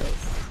needs heals?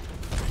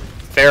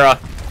 Farah.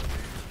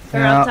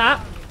 They're Yeah. on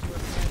top.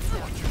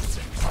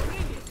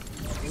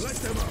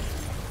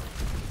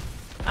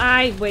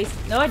 I waste.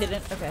 No, I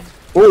didn't. Okay.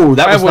 Ooh,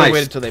 that I was would have nice.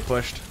 waited till they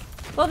pushed.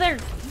 Well, they're.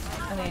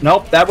 Okay.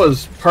 Nope, that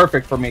was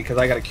perfect for me because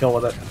I got a kill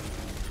with it.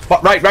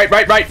 But right,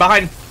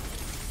 behind.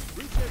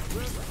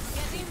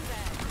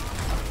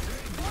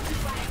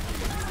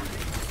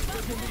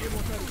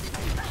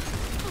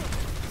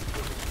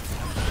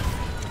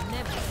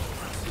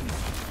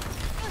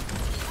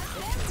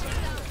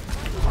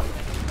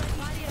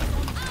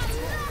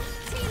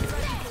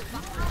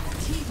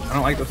 I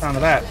don't like the sound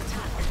of that.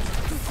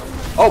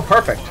 Oh,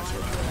 perfect.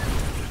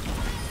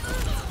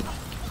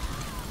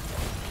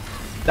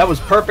 That was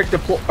perfect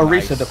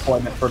Orisa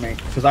deployment for me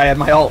because I had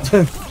my ult.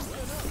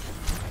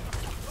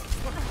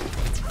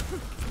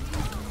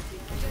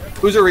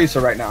 Who's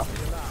Orisa right now?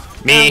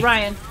 Me.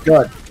 Ryan.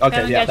 Good. Okay,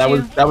 Haven't yeah, got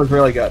you. that was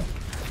really good.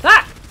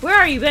 Ah! Where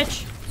are you,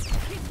 bitch?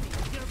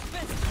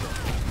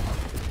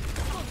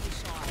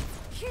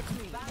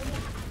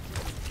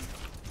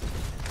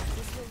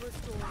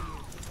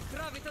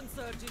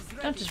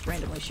 Don't just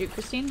randomly shoot,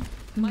 Christine.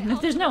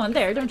 If there's no one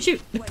there, don't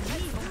shoot.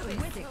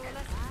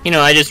 You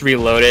know, I just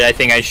reloaded. I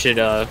think I should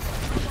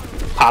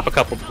pop a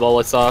couple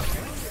bullets off.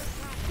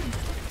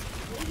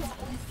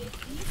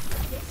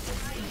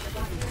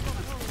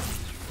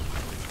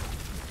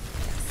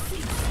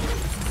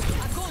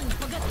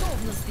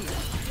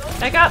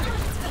 Back up.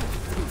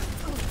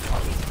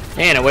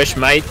 Man, I wish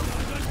might.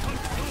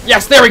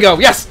 Yes, there we go.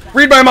 Yes,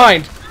 read my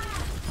mind.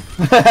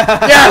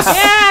 Yes.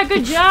 Yeah,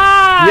 good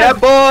job. Yeah,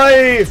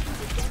 boy.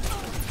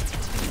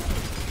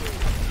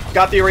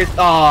 Got the Orisa.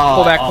 Oh,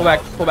 Pull back, pull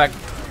back, pull back.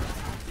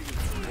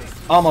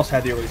 Almost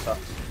had the Orisa.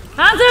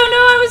 Hanzo, no,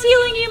 I was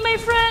healing you, my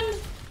friend.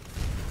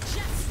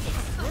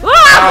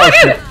 Ah, Oh, look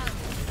at shit.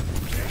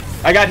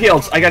 it. I got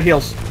heals. I got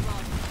heals.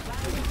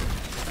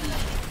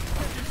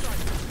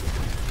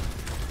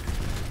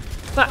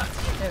 Fuck.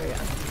 There we go.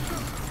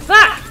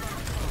 Fuck.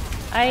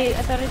 I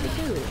thought I did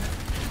too.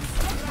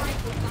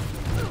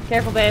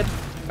 Careful, babe.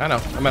 I know.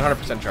 I'm at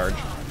 100% charge.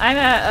 I'm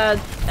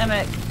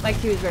at my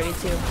Q is ready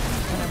too.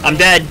 I'm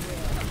dead.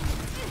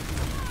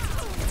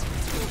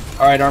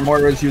 All right, our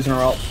mortar is using her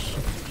ult.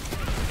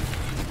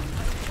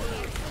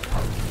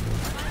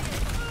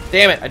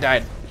 Damn it, I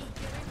died.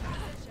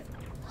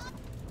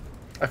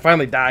 I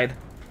finally died.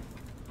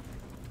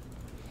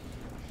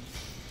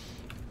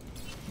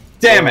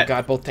 Damn Oh it!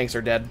 god, both tanks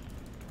are dead.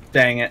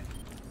 Dang it!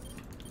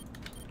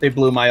 They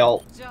blew my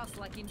ult. Just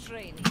like in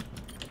training.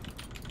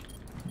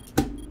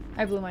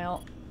 I blew my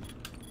ult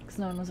because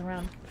no one was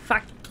around.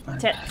 Fuck.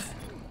 Tits.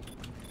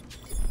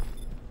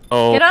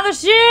 Oh. Get on the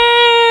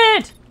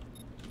shit!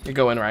 You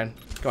go in, Ryan.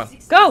 Go on.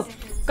 Go!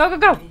 Go, go,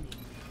 go!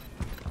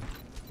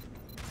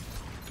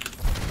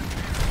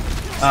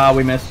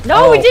 We missed.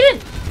 No, Oh. we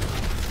didn't!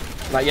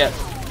 Not yet.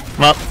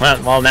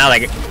 Well, now they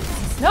get.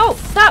 No,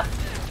 stop!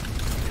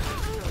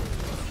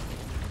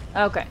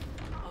 Okay.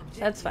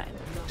 That's fine.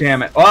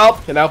 Damn it! Well,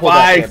 Okay, now pull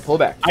back. Yeah, pull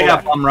back. I Pull got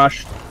back. bum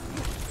rush.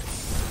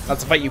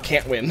 That's a fight you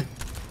can't win.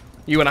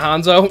 You and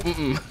Hanzo?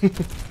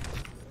 Mm-mm.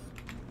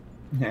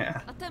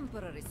 Yeah. A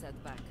temporary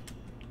setback.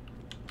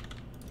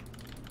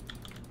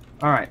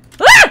 All right.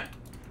 Ah!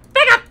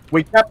 Back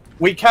up!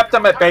 We kept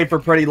them at bay for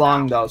pretty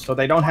long though, so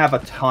they don't have a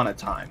ton of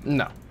time.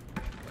 No.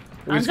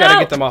 We just Hanzo! gotta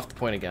get them off the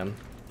point again.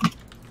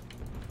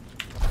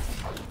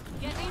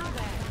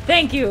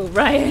 Thank you,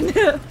 Ryan.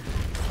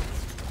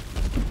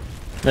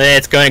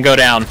 It's going to go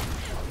down.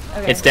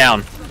 Okay. It's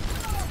down.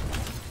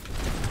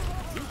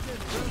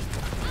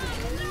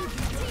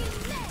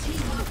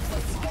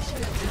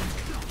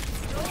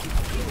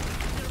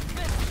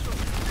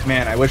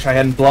 Man, I wish I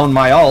hadn't blown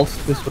my ult.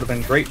 This would have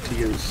been great to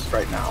use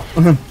right now.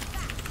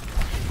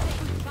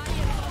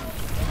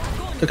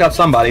 Took out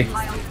somebody.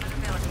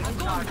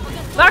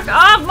 Fuck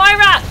off,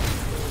 Moira!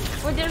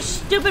 With your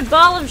stupid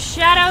ball of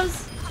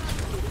shadows.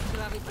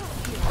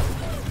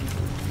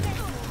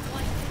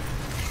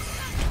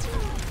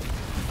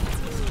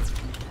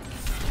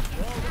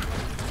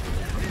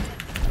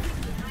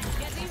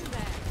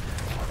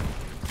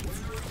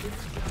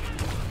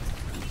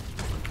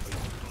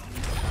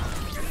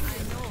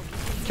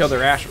 Kill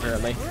their Ash,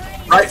 apparently.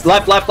 Right,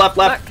 left.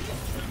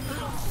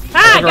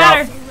 Ah, I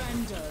got her.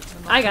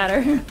 I got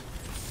her.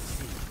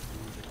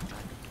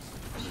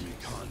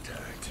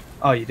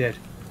 Oh, you did.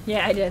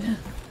 Yeah, I did.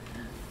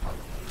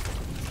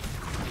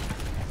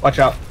 Watch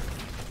out.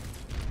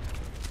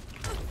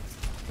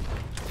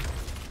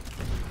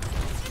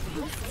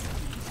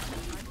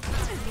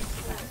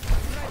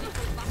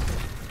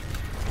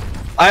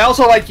 I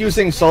also like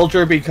using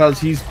Soldier because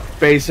he's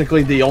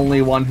basically the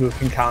only one who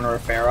can counter a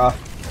Pharah.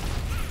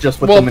 Just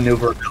with the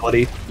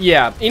maneuverability.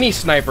 Yeah, any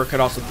sniper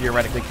could also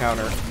theoretically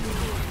counter.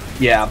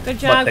 Yeah. Good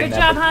job,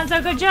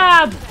 Hanzo, good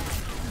job.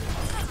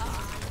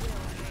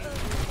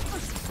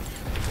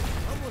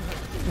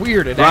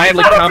 Weird, it Ryan,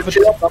 actually look up for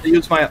competition. shield. I'll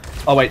use my.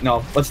 Oh wait,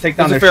 no. Let's take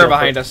down There's their a Pharah shield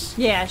behind first. us.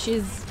 Yeah,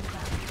 she's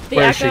the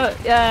Where is she?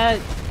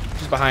 Echo.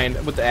 She's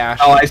behind with the Ash.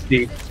 Oh, I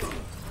see.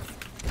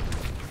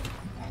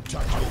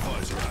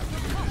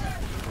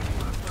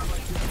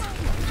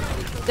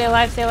 Stay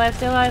alive, stay alive,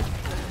 stay alive.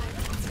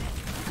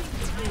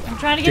 I'm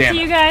trying to get Damn to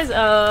it. you guys.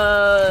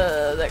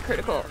 That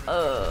critical.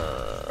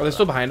 Are they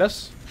still behind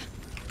us?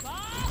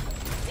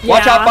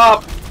 Watch out,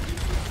 Bob!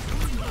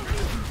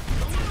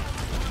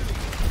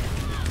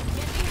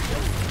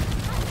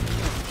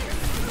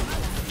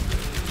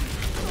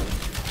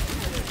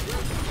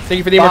 Thank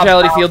you for the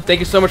immortality field. Thank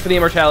you so much for the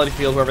immortality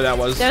field, whoever that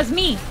was. That was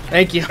me.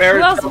 Thank you. Bear's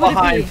Who else still would it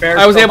behind. be? Bear's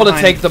I was still able to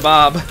behind. take the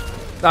Bob.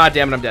 Ah,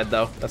 damn it, I'm dead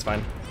though. That's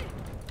fine.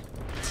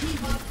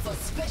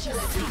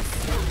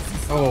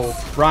 Oh,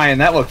 Ryan,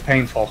 that looked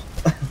painful.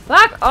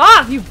 Fuck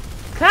off, you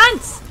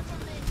cunts!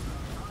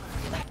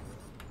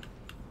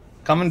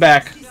 Coming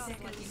back.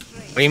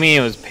 What do you mean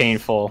it was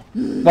painful?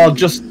 Well,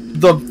 just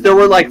there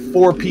were like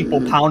 4 people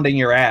pounding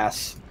your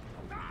ass.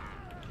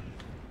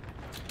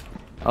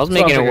 I was Sounds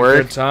making like it a work.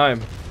 good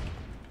time.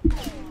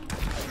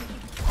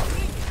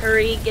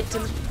 Hurry, get to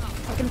the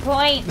fucking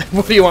point.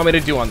 What do you want me to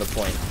do on the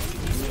point?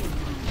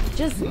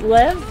 Just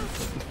live.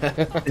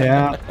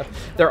 Yeah.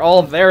 They're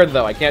all there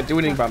though. I can't do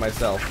anything by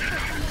myself.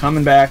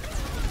 Coming back.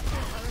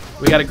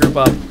 We gotta group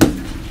up.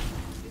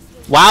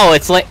 Wow,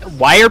 it's like,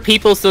 why are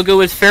people so good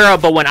with Pharah,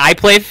 but when I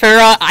play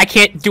Pharah, I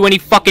can't do any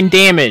fucking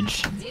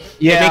damage?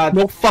 Yeah, It makes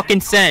no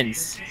fucking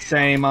sense.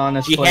 same,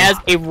 honestly. She has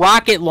a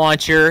rocket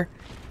launcher.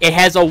 It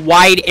has a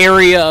wide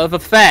area of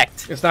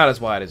effect. It's not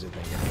as wide as you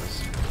think it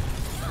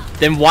is.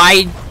 Then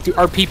why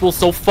are people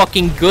so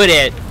fucking good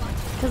at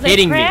Because they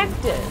hitting me?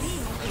 practice.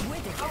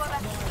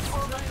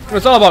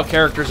 It's all about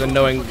characters and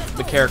knowing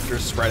the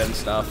character's spread and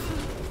stuff.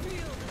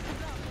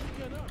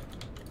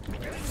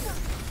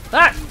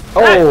 Ah! Oh,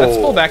 Let's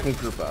pull back and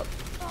group up.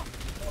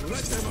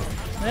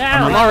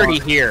 Yeah, I'm already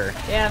here.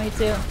 yeah, me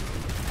too.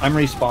 I'm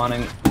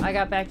respawning. I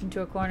got backed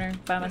into a corner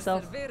by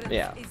myself.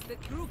 Yeah.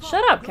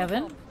 Shut up,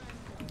 Kevin.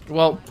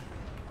 Well,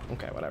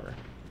 okay, whatever.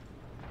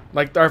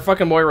 Like, our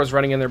fucking Moira's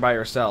running in there by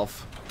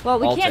herself. Well,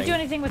 we can't Alting. do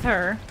anything with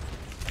her.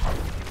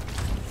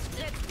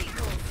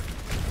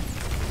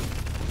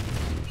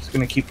 Just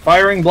gonna keep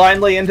firing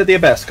blindly into the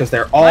abyss because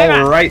they're all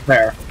Moira. right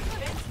there.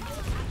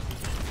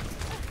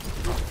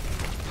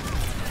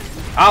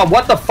 Ah,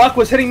 what the fuck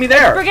was hitting me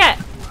there? Forget.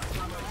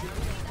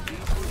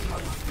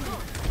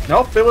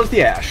 Nope, it was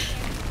the Ash.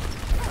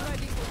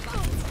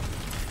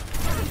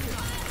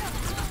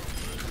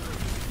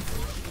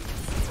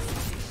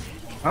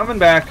 Coming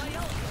back.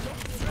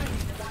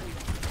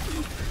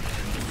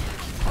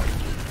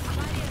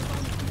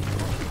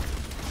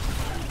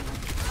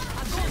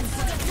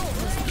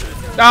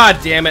 Ah,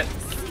 damn it.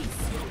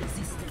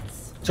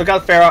 Took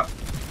out Pharah.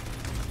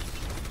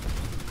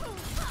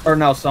 Or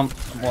no,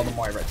 well, the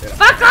Moira did it.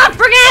 Fuck off,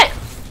 forget!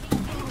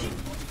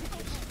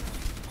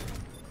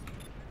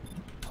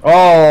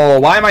 Oh,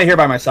 why am I here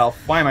by myself?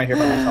 Why am I here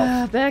by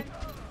myself? Back.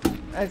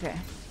 Okay.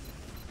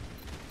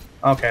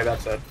 Okay,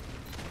 that's it.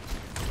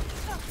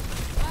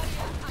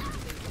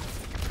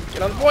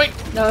 Get on the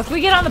point. No, if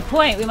we get on the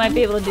point, we might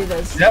be able to do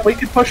this. Yeah, we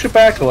could push it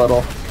back a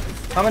little.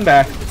 Coming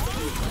back.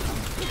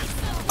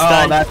 Oh,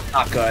 Done. that's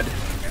not good.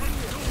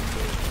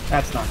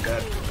 That's not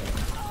good.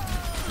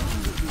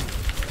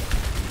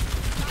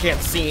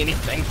 Can't see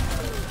anything.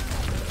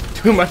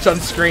 Too much on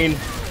screen.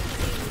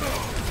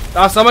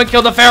 Oh, someone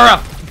killed the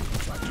Pharah!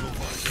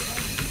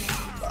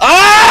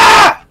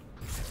 Ah!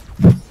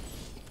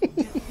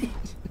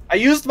 I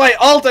used my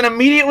ult and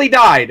immediately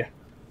died.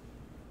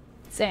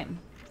 Same.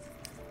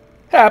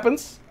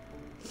 Happens.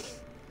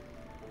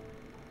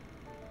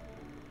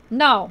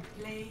 No.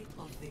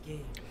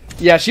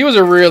 Yeah, she was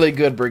a really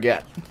good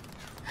Brigitte.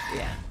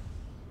 Yeah.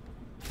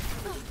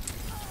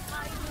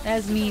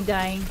 That's me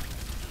dying.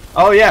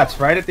 Oh yeah, it's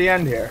right at the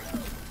end here.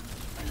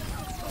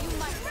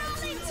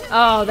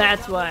 Oh,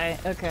 that's why.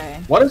 Okay.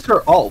 What is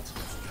her ult?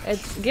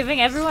 It's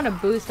giving everyone a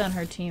boost on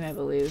her team, I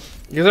believe.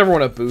 Gives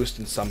everyone a boost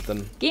in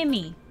something.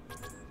 Gimme.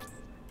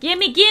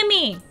 Gimme,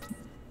 gimme!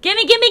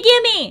 Gimme, gimme,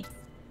 gimme!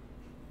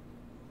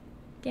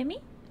 Gimme?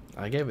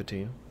 I gave it to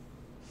you.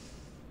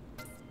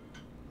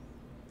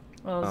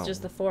 Well, it's Oh.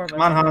 just the 4 of us.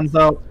 Come on,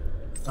 Hanzo.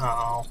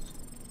 Oh.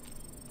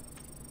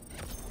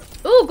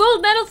 Ooh,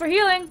 gold medal for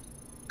healing!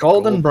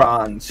 Gold and Gold.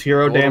 bronze.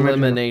 Hero Gold damage.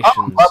 eliminations.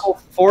 Oh, level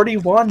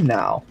 41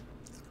 now.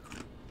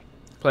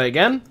 Play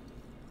again?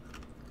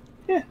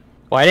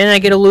 Why didn't I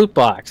get a loot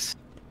box?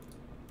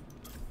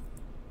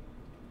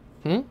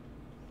 Hmm?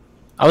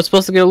 I was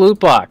supposed to get a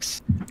loot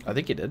box. I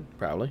think you did,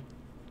 probably.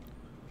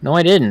 No,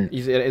 I didn't.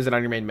 Is it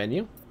on your main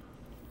menu?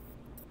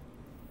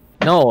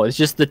 No, it's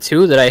just the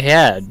 2 that I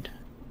had.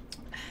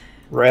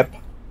 Rip.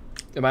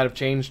 It might have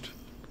changed.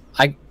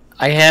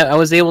 I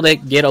was able to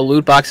get a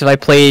loot box if I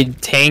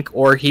played tank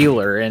or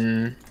healer,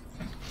 and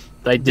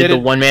I did Did the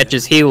it- one match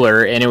as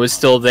healer, and it was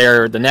still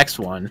there the next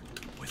one.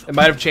 It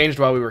might have changed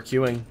while we were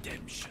queuing.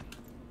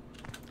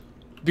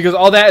 Because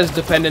all that is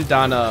dependent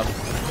on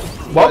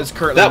what is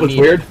currently That was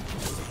needed. weird.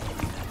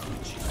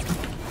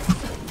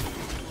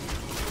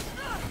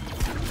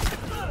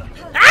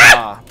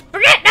 Ah.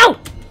 Forget! No!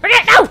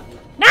 Forget! No!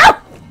 No!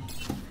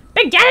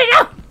 Big Daddy,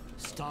 no!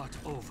 Start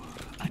over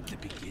at the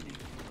beginning.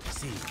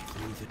 See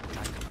through the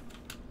dragon.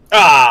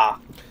 Ah!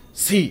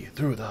 See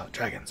through the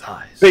dragon's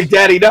eyes. Big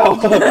Daddy, no! Is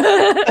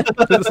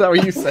that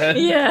what you said?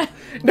 Yeah.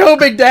 No,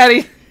 Big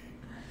Daddy!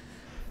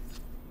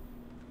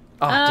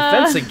 Oh,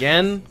 defense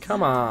again?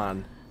 Come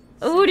on.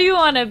 Who do you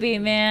want to be,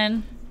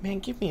 man? Man,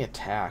 give me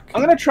attack.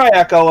 I'm gonna try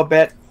Echo a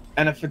bit,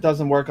 and if it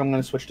doesn't work, I'm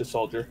gonna switch to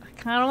Soldier.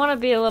 I kind of want to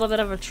be a little bit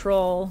of a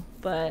troll,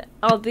 but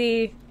I'll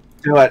be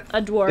Do it.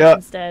 a dwarf Yeah.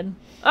 instead.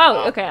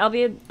 Oh, okay. I'll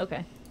be a...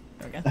 Okay.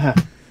 There we go.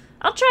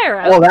 I'll try her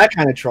out. Oh, that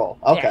kind of troll.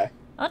 Okay. Yeah,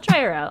 I'll try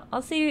her out.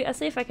 I'll see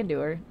if I can do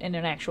her in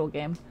an actual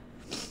game.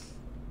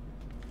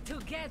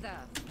 Together,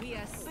 we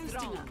are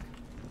strong.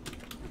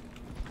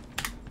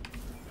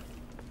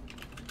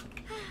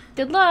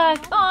 Good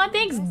luck. Aw,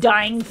 thanks,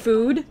 dying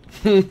food.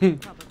 Probably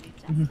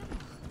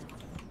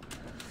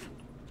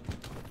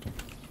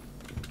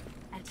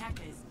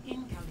Attackers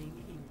incoming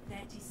in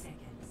 30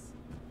 seconds.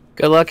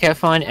 Good luck, have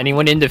fun.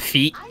 Anyone in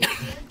defeat?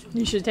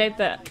 You should tape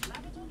that.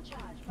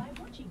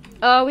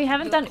 Oh, we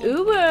haven't done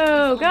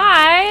Uwu,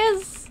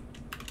 guys.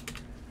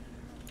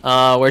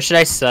 Where should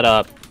I set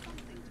up?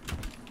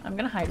 I'm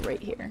gonna hide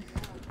right here.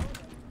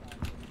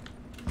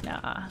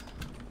 Nah.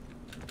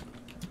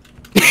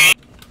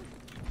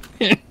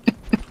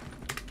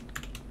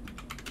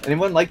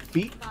 Anyone like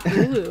feet?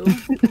 Uwu.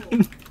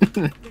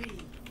 3,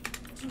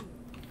 2,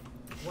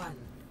 1.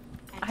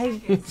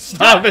 I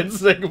Stop it,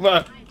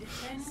 Sigma.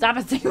 stop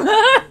it,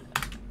 Sigma.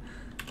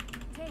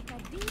 take a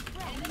deep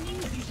breath.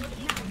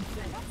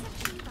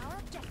 Let's achieve our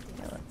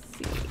objective. Let's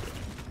see.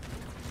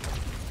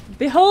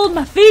 Behold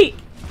my feet.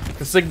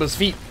 The Sigma's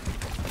feet.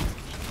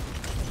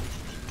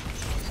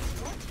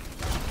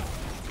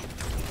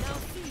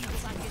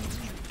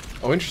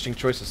 Oh, interesting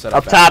choice to set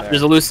up. Up top,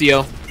 there's a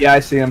Lucio. Yeah, I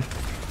see him.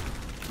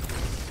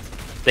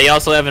 They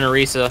also have an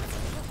Orisa.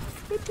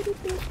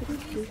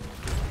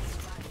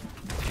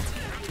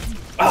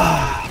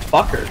 Ah,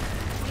 fucker.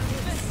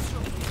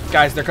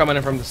 Guys, they're coming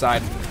in from the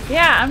side.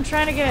 Yeah, I'm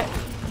trying to get.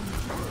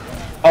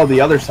 Oh, the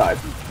other side.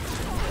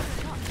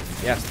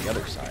 Yes, the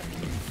other side.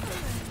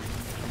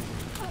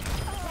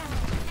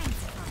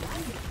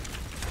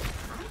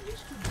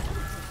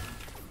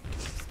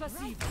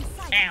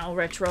 Ow,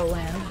 retro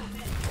land.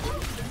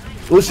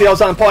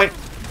 Lucio's on point.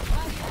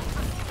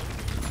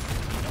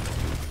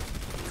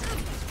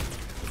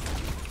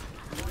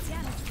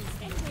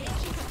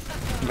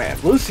 Man,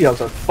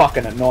 Lucio's are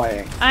fucking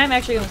annoying. I'm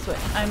actually gonna switch.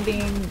 I'm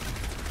being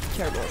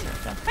terrible at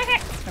this. So.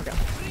 Okay.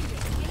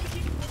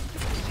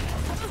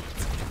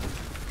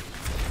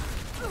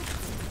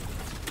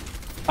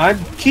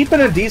 I'm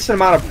keeping a decent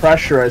amount of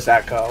pressure as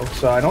Echo,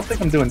 so I don't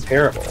think I'm doing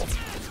terrible.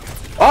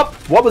 Oh,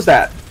 what was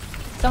that?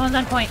 Someone's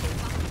on point.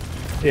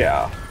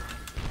 Yeah.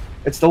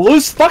 It's the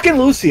fucking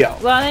Lucio.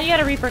 Well, then you got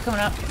a Reaper coming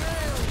up.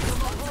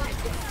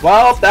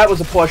 Well, that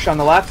was a push on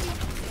the left.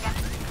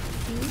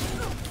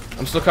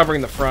 I'm still covering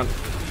the front.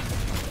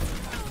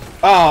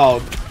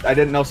 Oh, I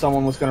didn't know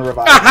someone was gonna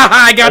revive.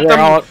 I got They're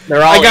all- them.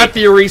 they're all I got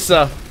the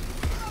Orisa.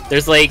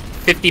 There's like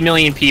 50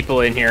 million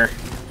people in here.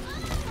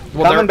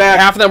 Well, Coming back.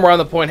 half of them were on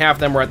the point, half of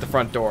them were at the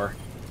front door.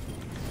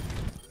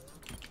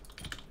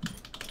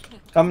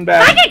 Coming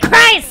back. Fucking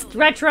Christ!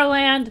 Retro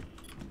land.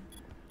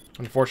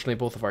 Unfortunately,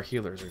 both of our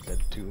healers are dead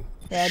too.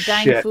 Yeah,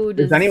 dying Shit. food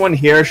Is is. anyone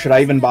here? Should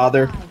I even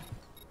bother?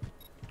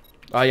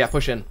 Oh yeah,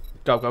 push in.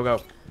 Go, go,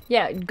 go.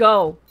 Yeah,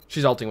 go.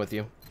 She's ulting with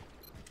you.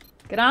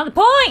 Get on the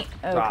point.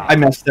 Okay. I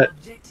missed it.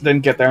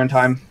 Didn't get there in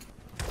time.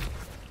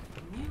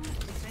 New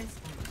defense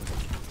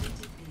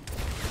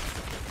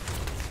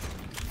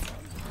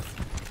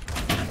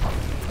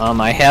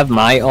point. I have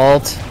my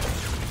ult.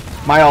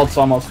 My ult's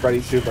almost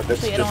ready too, but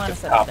this So you is don't just wanna to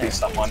set up copy there.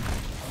 someone.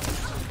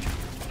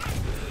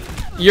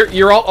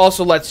 Your ult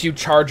also lets you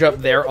charge up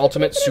their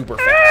ultimate super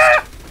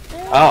fast.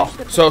 Oh.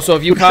 So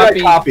if you Who should I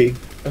copy, copy?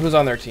 who's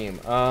on their team?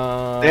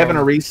 They have an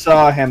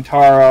Orisa,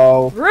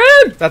 Hamtaro.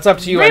 Rude. That's up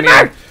to you. Reaper!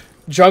 I mean,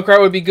 Junkrat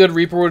would be good.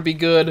 Reaper would be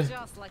good.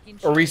 Just like in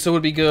Orisa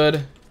would be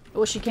good.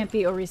 Well, she can't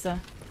beat Orisa.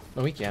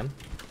 No, he can.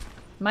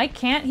 Mike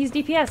can't. He's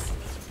DPS.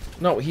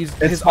 No, he's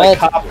It's his my, ult.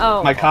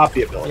 Oh. my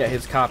copy ability. Yeah,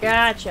 his copy.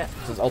 Gotcha.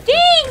 It's his ultimate.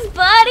 Thanks,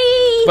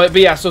 buddy. But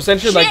yeah, so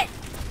essentially, like, Shit.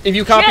 if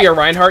you copy Shit. a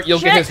Reinhardt, you'll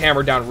get Shit. his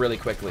hammer down really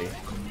quickly.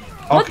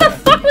 What the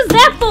fuck was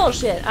that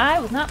bullshit? I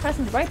was not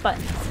pressing the right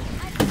button.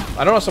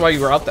 I don't know why you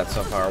were out that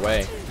so far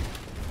away.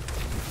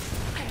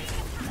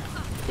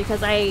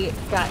 Because I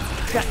got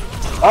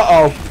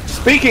Uh-oh.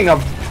 Speaking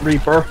of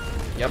Reaper,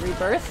 Yep,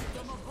 rebirth.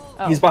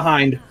 Oh. he's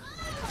behind.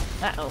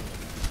 Uh-oh.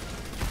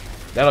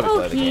 that'll be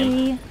play the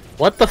game. Okay.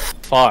 What the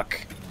fuck?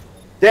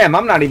 Damn,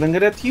 I'm not even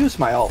gonna use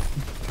my ult.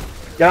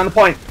 Get on the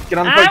point. Get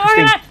on the point, I'm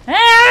Christine. gonna...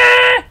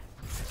 Ah!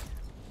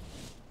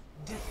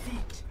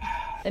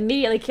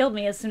 Immediately killed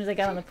me as soon as I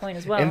got on the point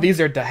as well. And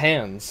these are the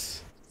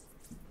hands.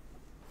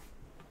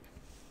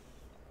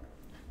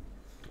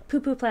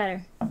 Poo-poo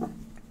platter.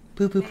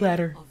 Poo poo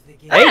platter. Of the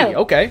game. Hey, Ow.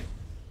 okay.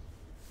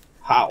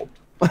 How?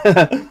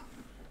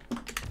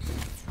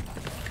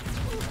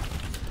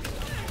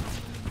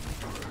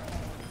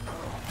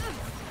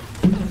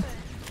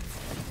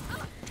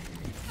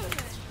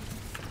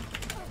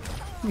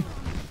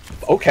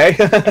 Okay.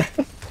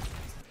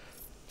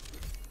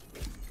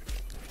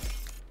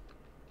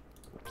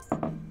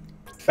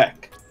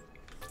 Feck.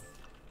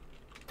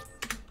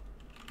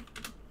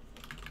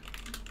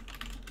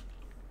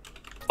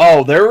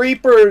 Oh, their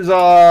Reapers,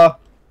 wow.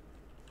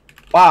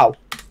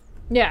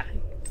 Yeah.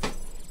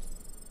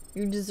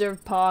 You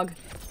deserve Pog.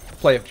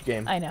 Play up your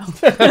game. I know.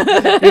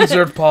 You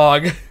deserve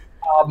Pog.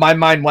 My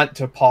mind went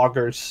to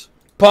Poggers.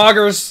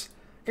 Poggers.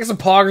 Get some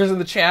Poggers in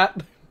the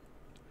chat.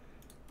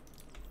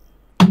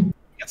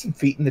 Get some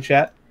feet in the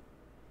chat.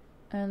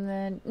 And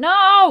then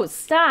no,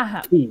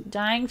 stop.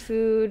 Dying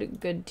food,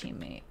 good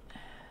teammate.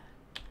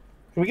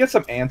 Can we get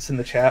some ants in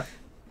the chat?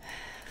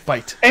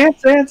 Bite.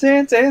 Ants, ants,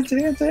 ants, ants,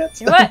 ants,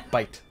 ants. You know what?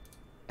 Bite.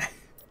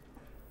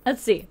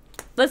 Let's see.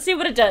 Let's see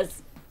what it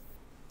does.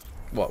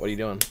 What are you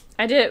doing?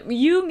 I did.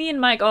 You, me, and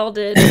Mike all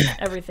did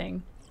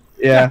everything.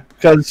 Yeah,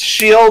 because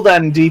shield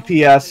and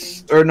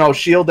DPS, or no,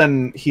 shield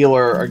and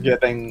healer are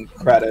getting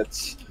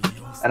credits,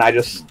 and I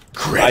just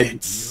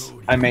Credits.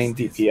 I main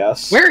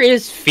DPS. Where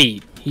is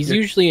Feet? He's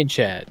usually in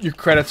chat. Your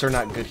credits are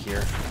not good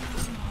here.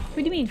 What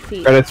do you mean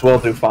feet? Credits will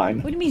do fine.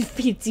 What do you mean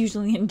feet's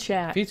usually in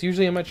chat? Feet's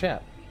usually in my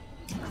chat.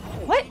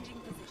 What?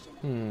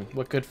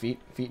 What good feet?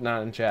 Feet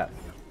not in chat.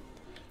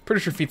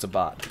 Pretty sure Feet's a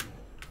bot.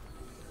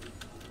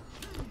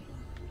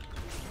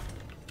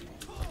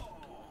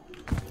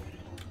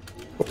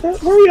 Where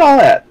are y'all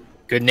at?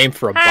 Good name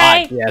for a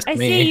Hi, bot, if you ask I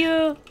me. see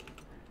you.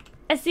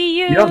 I see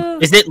you.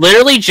 Yep. Is it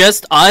literally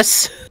just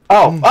us?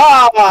 Oh,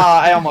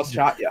 I almost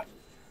shot you.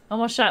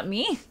 Almost shot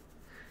me.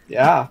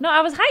 Yeah. No,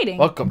 I was hiding.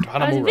 Welcome to I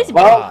was Hanamura. invisible.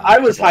 Well, I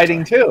was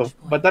hiding too,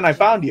 but then I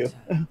found you.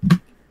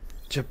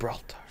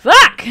 Gibraltar.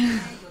 Fuck!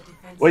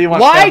 What do you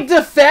want? Why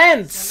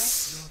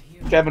defense?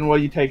 Kevin, what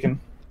are you taking?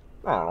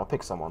 I don't know.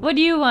 Pick someone. What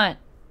do you want?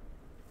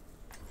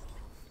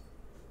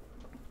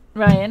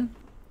 Ryan?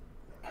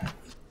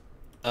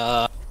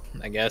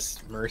 I guess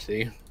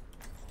Mercy.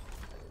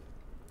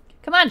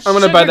 Come on, I'm gonna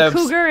Sugar buy that-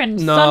 Cougar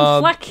and No.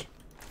 Sunfleck.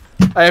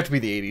 I have to be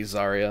the 80s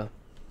Zarya.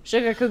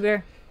 Sugar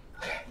Cougar.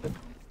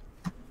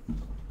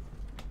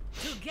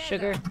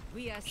 Sugar.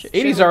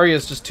 80s Zarya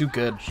is just too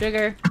good.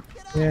 Sugar.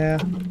 Yeah.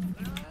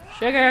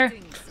 Sugar.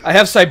 I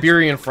have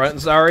Siberian Front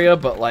Zarya,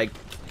 but like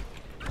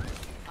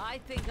I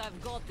think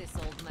I've got this,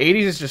 old man.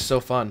 80s is just so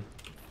fun.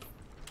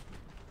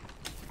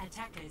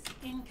 Attackers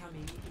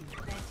incoming in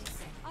 30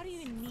 seconds. Are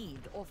you in need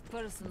of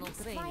personal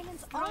training?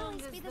 violence Strong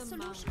always as be the the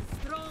solution?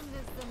 mount, strong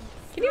as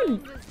the Can you-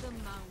 strong as the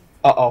mount.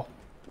 Uh-oh.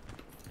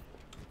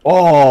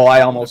 Oh,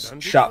 I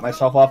almost shot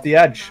myself off the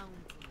edge.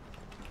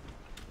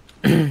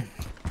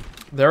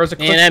 There was a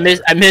clip. And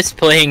I miss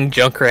playing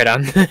Junkrat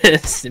on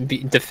this and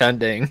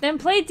defending. Then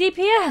play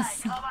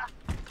DPS.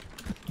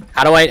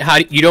 How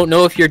you don't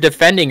know if you're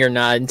defending or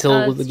not until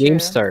Oh, the that's game true.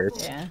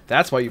 starts. Yeah.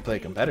 That's why you play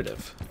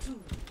competitive.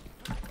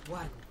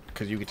 1.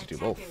 Because you get to do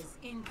both. Attackers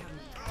incoming.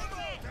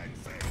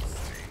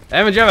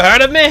 Haven't you ever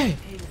heard of me? Get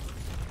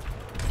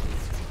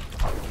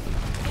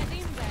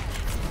in there.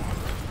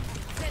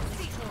 Set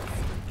sequels.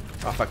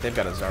 Oh fuck, they've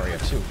got a Zarya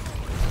too.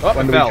 Oh, When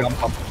I do we fell.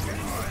 jump up?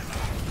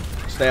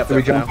 Stay up Do there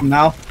we for jump now. them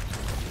now?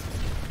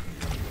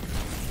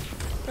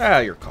 Ah,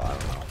 you're caught.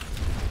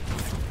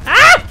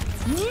 Ah!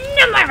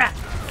 Namara!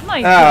 My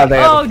Ah, God. they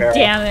have a Oh, barrel.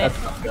 damn it.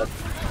 That's not good.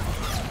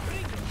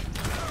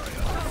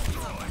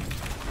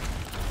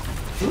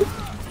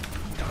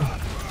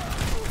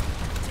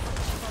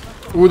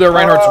 Ooh, their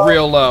Reinhardt's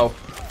real low.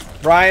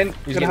 Ryan, He's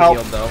good getting help.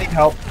 healed, though. Need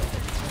help.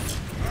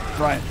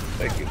 Ryan,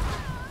 thank you.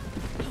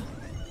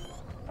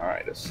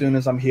 Alright, as soon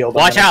as I'm healed...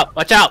 I'm Watch gonna- out!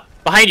 Watch out!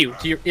 Behind you!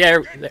 To your, yeah.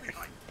 There.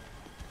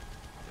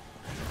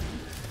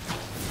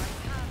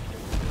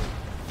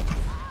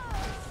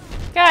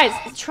 Guys,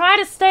 try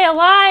to stay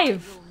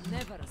alive. You'll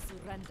never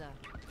surrender.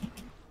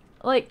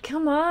 Like,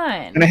 come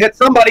on. Gonna hit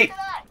somebody!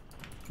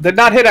 Did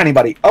not hit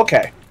anybody.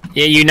 Okay.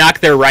 Yeah, you knock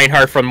their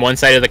Reinhardt from one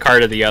side of the car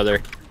to the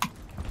other.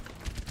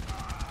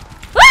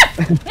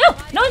 Ah! No!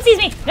 No one sees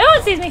me! No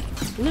one sees me!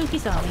 Lukey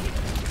saw me.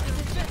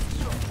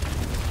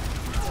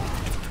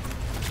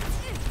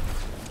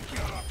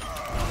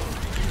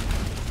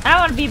 I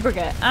want to be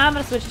Brigitte. I'm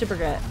gonna switch to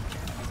Brigitte.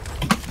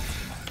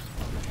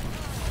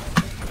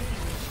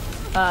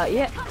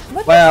 Yeah.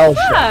 What Well, the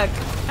fuck?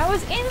 I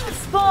was in the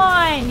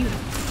spawn, you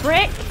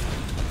prick.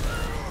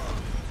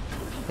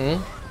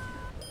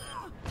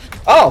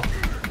 Oh!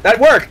 That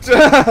worked!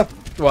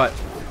 What?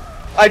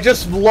 I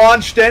just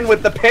launched in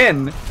with the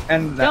pin,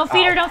 and... Don't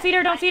feed her, ow. don't feed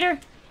her, don't feed her.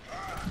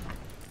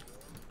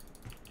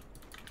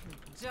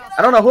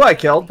 I don't know who I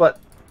killed, but...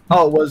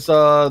 Oh, it was,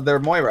 their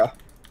Moira.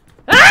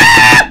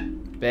 Ah!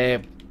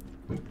 Babe.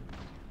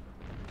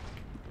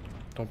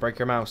 Don't break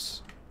your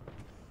mouse.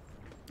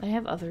 I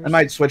have others. I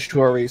might switch to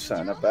Orisa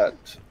in a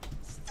bit.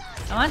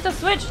 I want to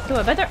switch to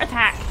a better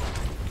attack.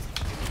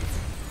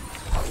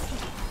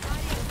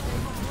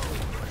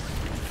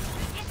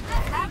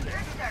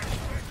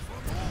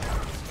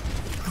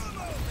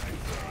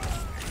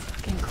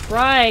 Fucking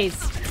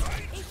Christ.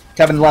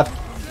 Kevin left.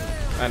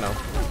 I know.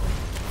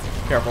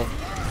 Careful.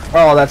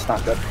 Oh, that's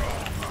not good.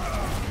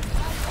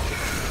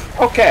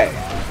 Okay.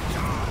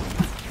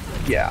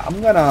 Yeah,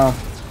 I'm gonna...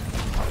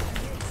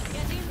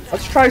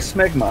 Let's try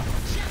Smigma.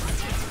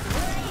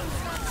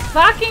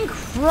 Fucking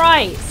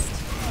Christ.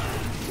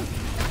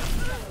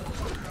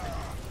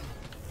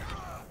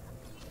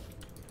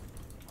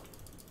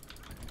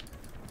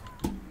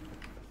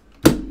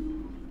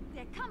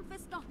 Der Kampf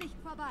ist noch nicht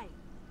vorbei.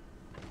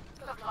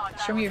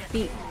 Show me your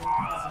feet.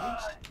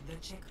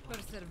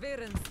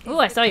 Ooh,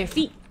 I saw your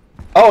feet.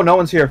 Oh, no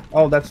one's here.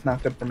 Oh, that's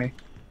not good for me.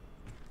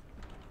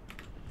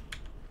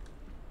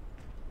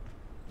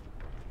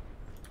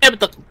 Yeah,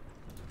 but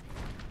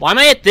why am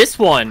I at this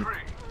one?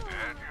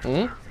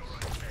 Hmm?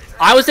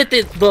 I was at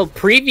the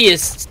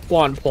previous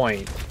spawn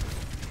point.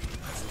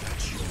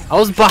 I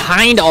was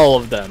behind all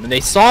of them, and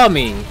they saw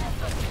me.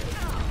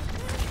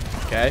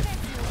 Okay.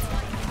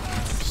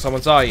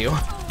 Someone saw you.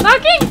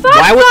 Fucking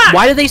fuck!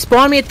 Why did they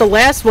spawn me at the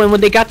last one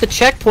when they got the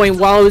checkpoint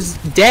while I was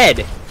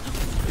dead?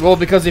 Well,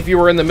 because if you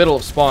were in the middle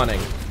of spawning.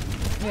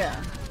 Yeah,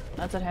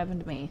 that's what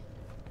happened to me.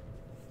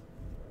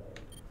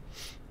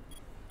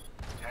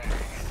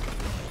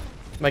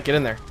 Might get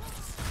in there.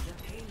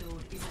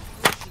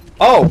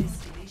 Oh!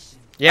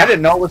 Yeah. I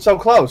didn't know it was so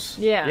close.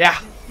 Yeah. Yeah.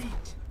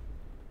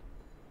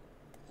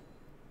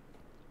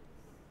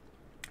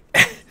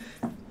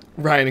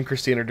 Ryan and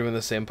Christine are doing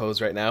the same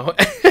pose right now.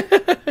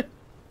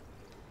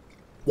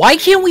 Why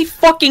can't we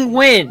fucking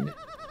win?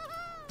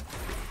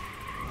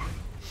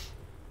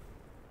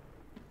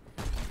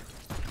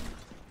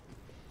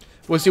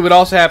 Well, see, what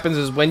also happens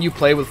is when you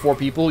play with 4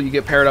 people, you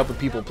get paired up with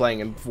people playing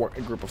in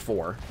a group of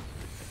 4.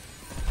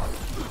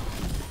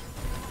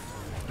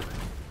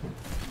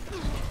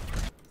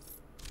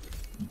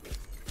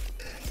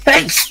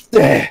 Thanks!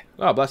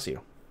 Oh, bless you.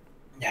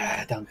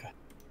 Yeah, danke.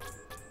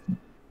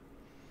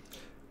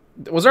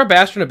 Was our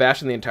Bastion a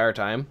Bastion the entire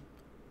time?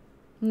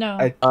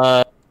 No.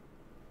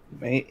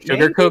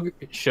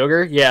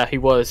 Sugar? Yeah, he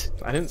was.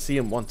 I didn't see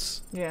him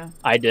once. Yeah.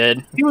 I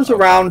did. He was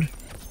around.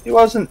 He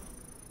wasn't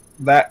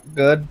that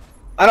good.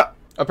 I don't.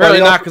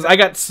 Apparently well, not, because I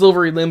got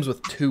silvery limbs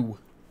with 2.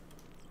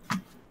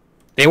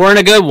 They weren't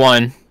a good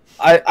one.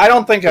 I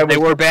don't think I was.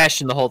 They were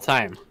Bastion the whole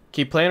time.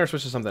 Keep playing or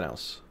switch to something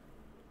else?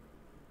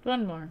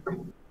 One more.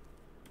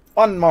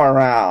 One more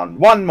round.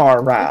 One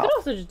more We round. could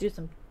also just do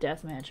some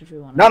deathmatch if we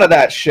want. None of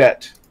that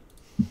shit.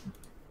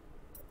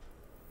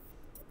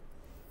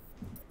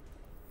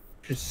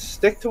 Just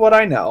stick to what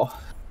I know.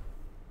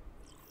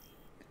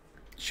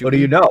 What do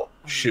you know?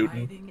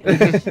 Shooting.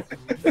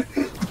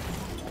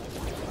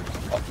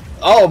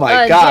 Oh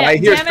my god, I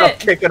hear damn stuff it.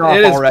 kicking off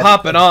It is already.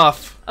 popping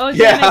off. Oh,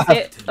 Yeah. damn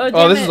it. Oh,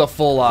 Oh, this damn is it. a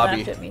full lobby.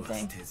 Laughed at me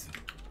thing.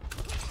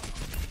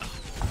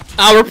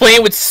 Oh, we're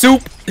playing with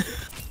soup.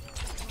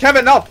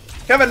 Kevin, no!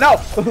 Kevin, no!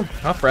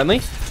 How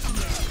friendly?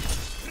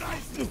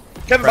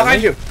 Kevin,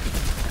 behind you!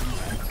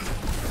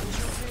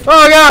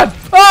 Oh god!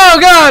 Oh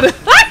god!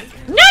 What?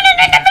 No, no,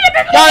 no, no, no,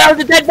 no, No, that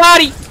was a dead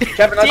body.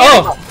 Kevin, that's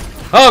Oh!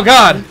 Oh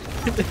god!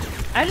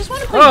 I just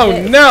want to play Oh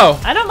this. no!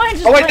 I don't mind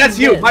just Oh, wait, playing that's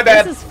you. this. My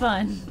bad. This is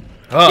fun.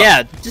 Oh.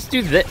 Yeah, just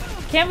do that.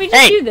 Can't we just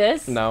Hey. do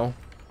this? No.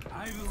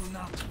 I will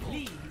not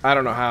leave. I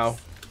don't know how.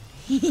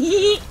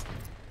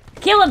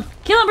 Kill him!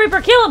 Kill him,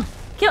 Reaper! Kill him!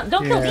 Kill!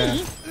 Don't kill Yeah.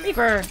 me,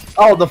 Reaper!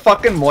 Oh, the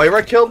fucking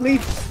Moira killed me?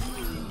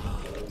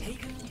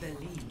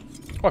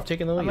 Oh, I've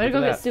taken the lead. I'm gonna Look go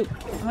at get that. soup.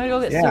 I'm gonna go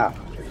get Yeah.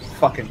 soup.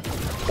 Fucking.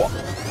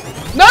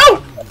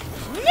 No!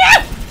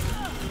 Yeah!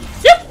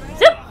 Soup!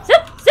 Soup!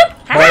 Soup! Soup!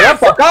 Moira,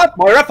 fuck off!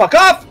 Moira, fuck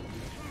off!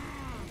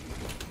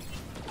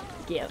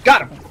 Yeah.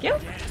 Got him! Thank you.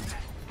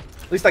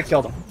 At least I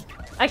killed him.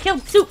 I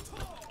killed soup.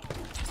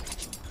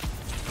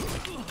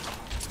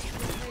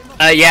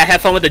 Yeah,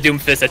 have fun with the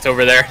Doomfist that's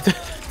over there.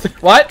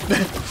 What?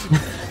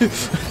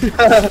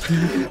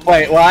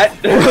 Wait, what?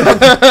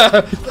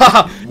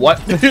 What?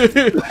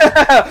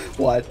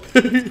 What?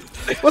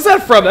 What's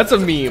that from? That's a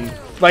meme.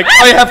 Like,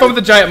 oh, you have fun with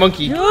the giant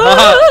monkey. What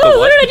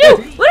What? did I do?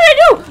 What did I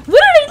do? What did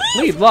I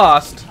do? Lead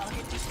lost.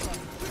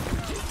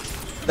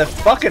 The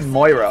fucking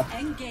Moira.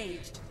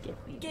 Engaged. Give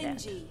me that.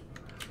 Genji.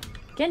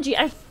 Genji,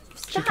 I She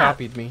stop.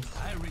 copied me.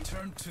 I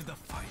return to the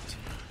fight.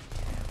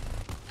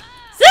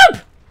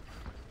 Soup!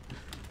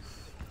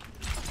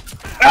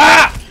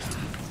 Ah!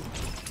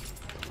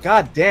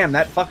 God damn,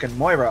 that fucking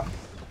Moira.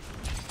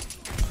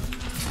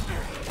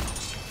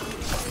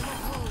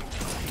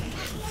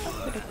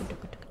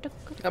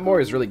 That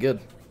Mori is really good.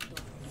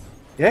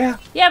 Yeah.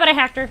 Yeah, but I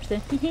hacked her. So.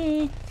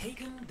 Taken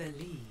the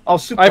lead. Oh,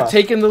 super. I've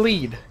taken the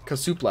lead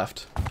because Soup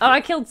left. Oh,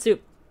 I killed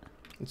soup.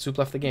 And Soup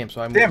left the game,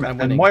 so I'm Damn it, I'm and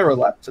winning. Moira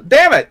left.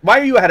 Damn it! Why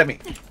are you ahead of me?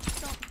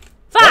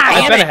 Fuck!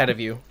 I've Damn been it. ahead of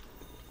you.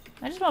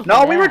 I just want to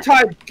No, play we were that.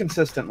 tied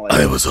consistently.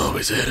 was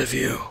always ahead of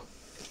you.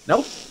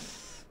 Nope.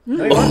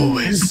 No, you weren't.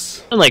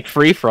 Always. Like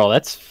free for all.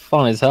 That's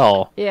fun as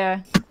hell.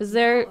 Yeah. Is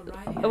there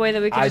a way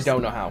that we can I just...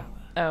 don't know how.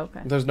 Oh,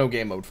 okay. There's no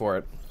game mode for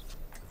it.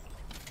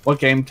 What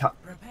game?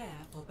 Prepare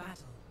for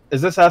battle.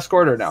 Is this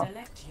escort or no?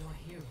 Select your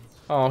hero.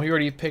 Oh, he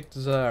already picked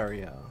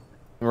Zarya.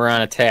 We're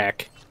on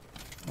attack.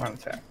 We're on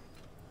attack.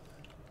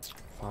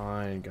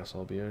 Fine, guess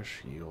I'll be a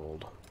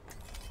shield.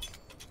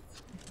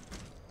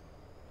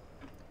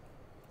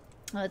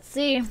 Let's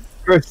see.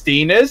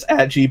 Christine is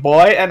Edgy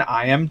Boy, and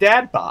I am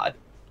Dad Bod.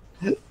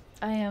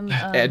 I am...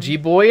 Edgy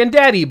boy and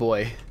daddy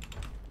boy.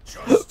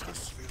 For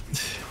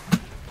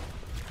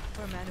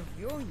a man of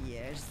your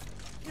years,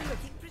 you're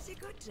looking pretty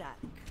good, Jack.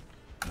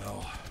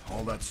 No,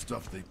 all that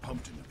stuff they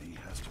pumped into me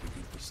has to be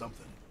good for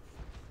something.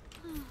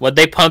 What'd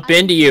they pump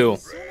into you?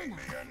 Bring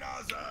me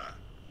another!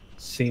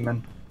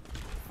 Seaman.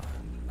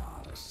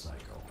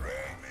 Bring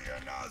me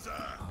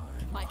another!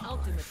 My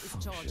ultimate is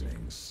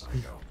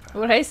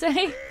What'd I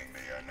say?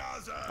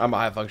 I'm a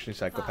high-functioning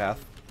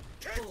psychopath.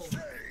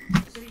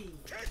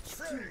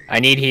 I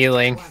need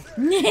healing.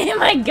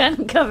 My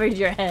gun covered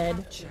your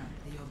head.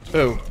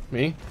 Who?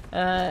 Me?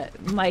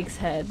 Mike's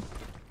head.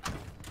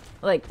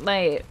 Like,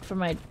 for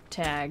my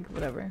tag,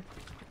 whatever.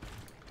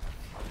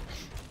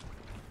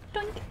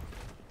 Dunk.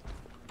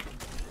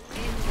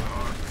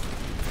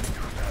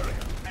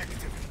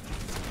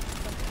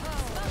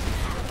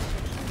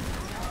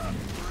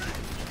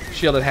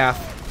 Shield at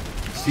half.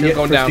 Shield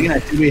going down.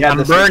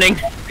 I'm burning.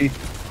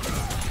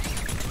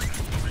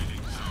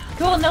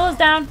 Cool, Noah's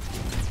down.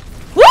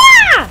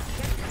 Wah!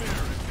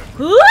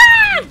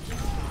 Wah!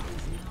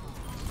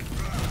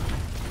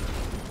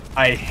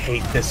 I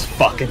hate this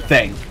fucking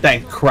thing.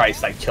 Thank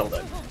Christ I killed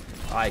it.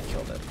 I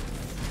killed it.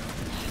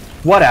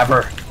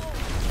 Whatever.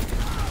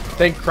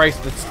 Thank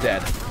Christ it's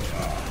dead.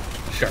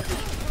 Sure.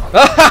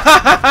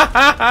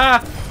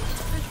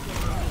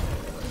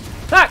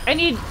 Fuck, I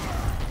need...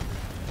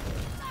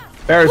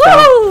 Bear's down.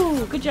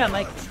 Woo! Good job,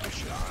 Mike.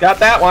 Got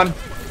that one.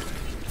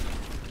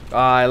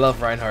 I love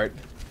Reinhardt.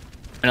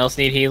 Anyone else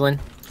need healing?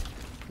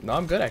 No,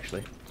 I'm good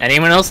actually.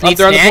 Anyone else Oh, need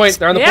they're on the snacks? point.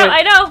 They're on the Yeah, point.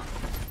 I know.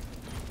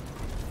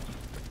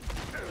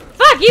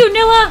 Fuck you,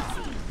 Nilla!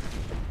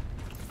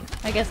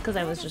 I guess because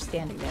I was just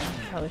standing there.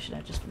 Probably should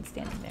have just been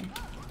standing there.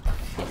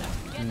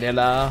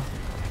 Nilla.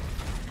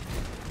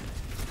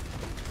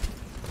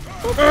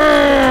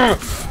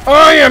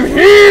 I am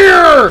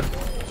here!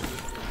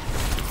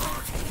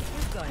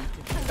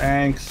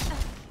 Thanks.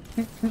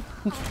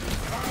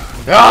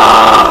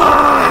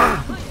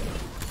 Ah!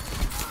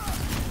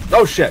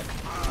 Oh shit.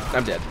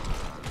 I'm dead.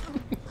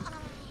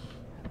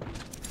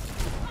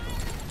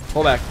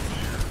 Pull back.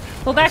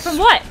 Pull back from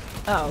what?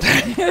 Oh.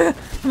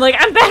 I'm like,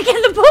 I'm back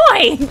in the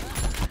point!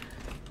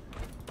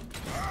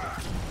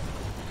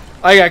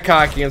 I got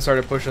cocky and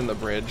started pushing the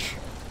bridge.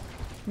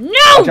 No!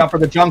 Watch out for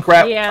the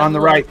Junkrat Yeah, on the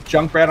look. right.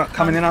 Junkrat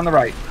coming in on the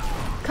right.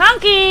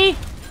 Conky!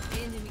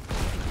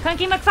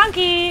 Conky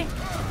McFunky!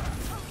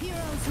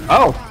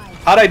 Oh,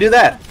 how'd I do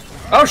that?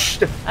 Oh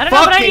shit! I don't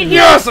know, but I need heals.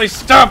 Yes, I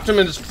stopped him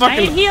in his I need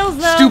fucking heals,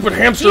 though. stupid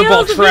hamster Heals ball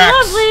would be tracks.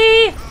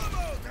 lovely.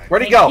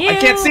 Where'd he Thank go? I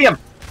can't you. see him.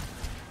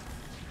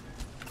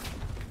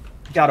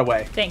 Got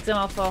away. Thanks, I'm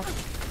all full.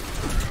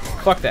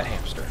 Fuck that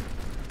hamster.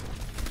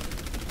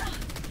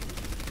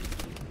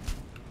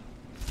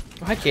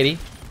 Oh, hi, kitty.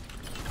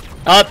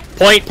 Up,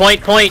 point.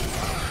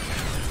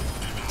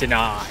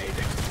 Denied.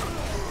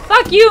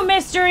 Fuck you,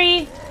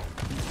 mystery!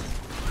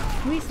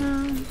 We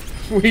saw.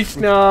 We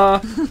snaw.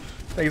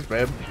 Thanks,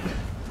 babe.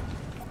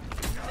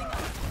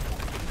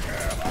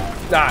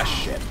 Ah,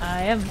 shit.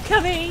 I am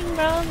coming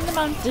from the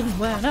mountain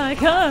when I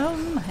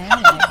come.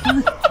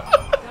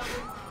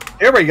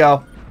 Here we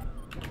go.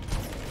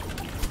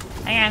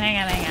 Hang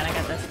on, I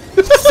got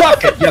this.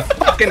 Suck it, you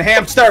fucking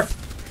hamster!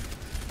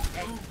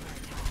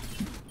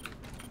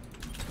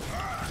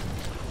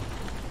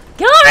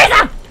 Kill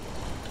Reza!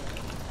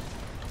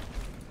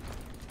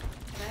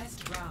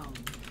 First round.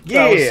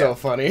 Yeah. That was so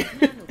funny.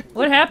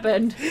 What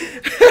happened?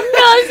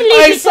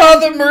 I saw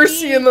the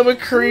Mercy and the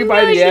McCree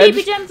by the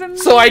edge,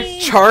 so I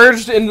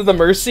charged into the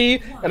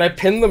Mercy, and I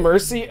pinned the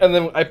Mercy, and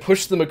then I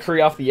pushed the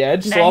McCree off the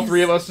edge, so all Nice.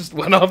 three of us just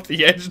went off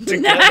the edge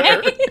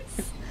together.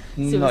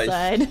 Nice.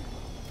 Suicide.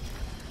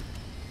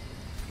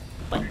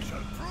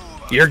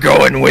 You're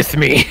going with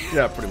me.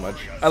 Yeah, pretty much.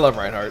 I love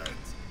Reinhardt.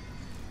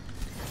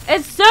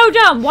 It's so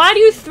dumb. Why do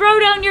you throw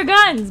down your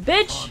guns,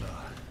 bitch?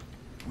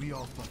 We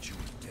all thought you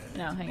were dead.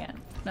 No, hang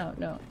on.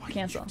 No.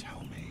 Cancel.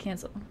 Tell me.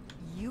 Cancel.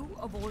 You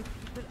of all people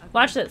are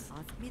Watch going to this.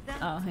 ask me that?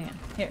 Oh, hang on.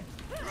 Here.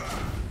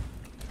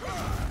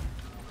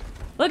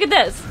 Look at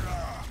this.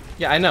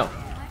 Yeah, I know.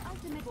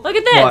 Look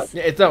at this. What?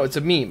 Yeah, it's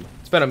a meme.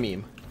 It's been a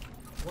meme.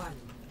 One.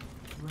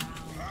 Round.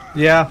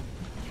 Yeah.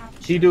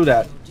 He do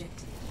that.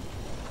 Objective.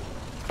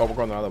 Oh, we're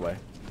going the other way.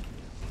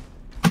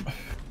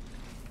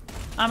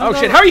 I'm gonna Oh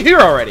go, shit, how are you here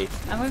already?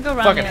 I'm gonna go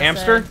run Fucking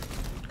hamster.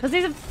 Because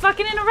he's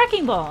fucking in a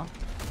wrecking ball.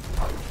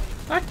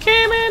 I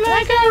came in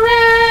like a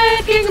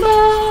wrecking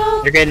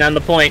ball. You're getting on the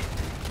point.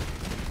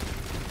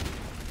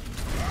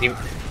 You-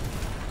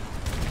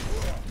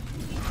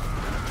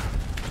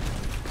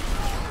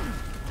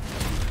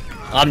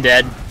 I'm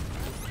dead.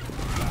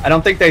 I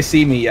don't think they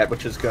see me yet,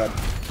 which is good.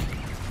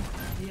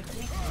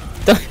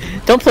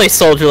 Don't play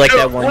soldier like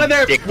that one One of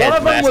them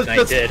dickhead last was night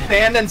just did.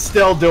 standing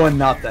still doing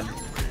nothing.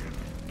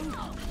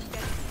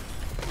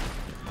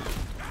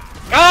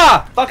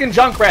 Ah! Fucking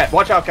Junkrat!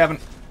 Watch out, Kevin.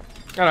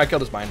 Oh no, I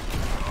killed his mine.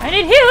 I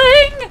need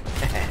healing.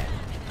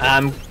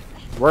 I'm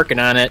working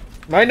on it.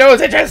 My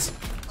nose itches!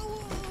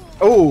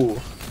 Ooh.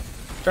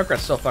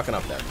 Junkrat's still fucking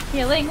up there.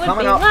 Healing would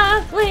Coming be up.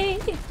 lovely.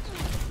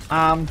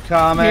 I'm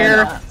coming.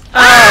 Here.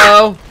 Ah!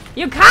 Oh!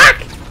 You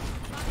cock!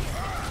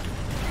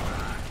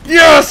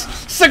 Yes!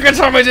 Second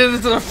time I did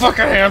this to the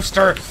fucking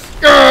hamster!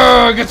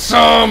 Ugh, get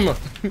some!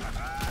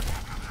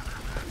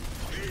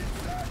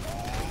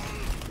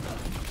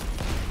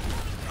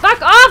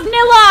 Fuck off,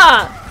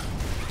 Nilla!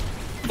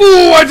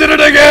 Ooh, I did it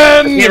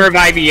again! Can't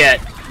revive you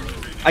yet.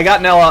 I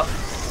got Nell up.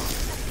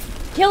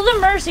 Kill the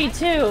Mercy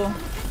too.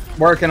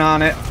 Working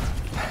on it.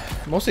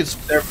 Mostly it's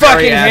They're fucking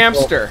very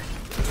agile. hamster.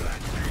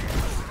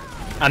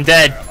 I'm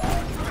dead.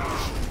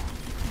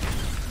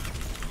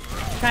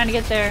 Trying to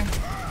get there.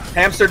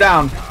 Hamster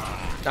down.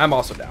 I'm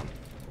also down.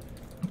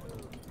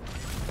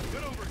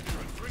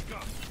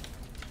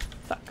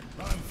 Fuck.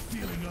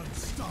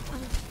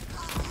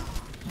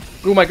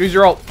 Ooh, Mike, use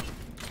your ult.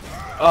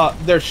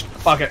 There's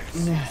fuck it.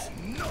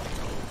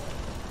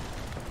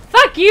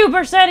 Fuck you,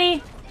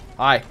 Bersetti!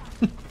 Hi.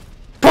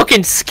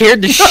 Fucking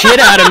scared the shit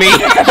out of me.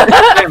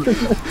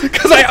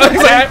 Because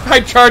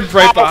I charged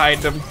right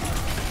behind him.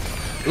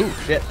 Ooh,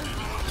 shit.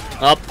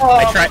 Up.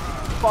 I tried.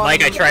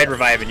 Mike, I tried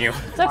reviving you.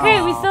 It's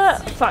okay, we still.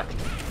 Fuck.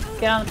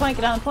 Get on the point,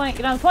 get on the point,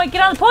 get on the point,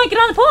 get on the point, get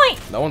on the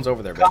point! No one's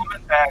over there, baby.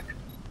 Coming back.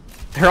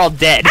 They're all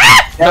dead.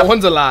 No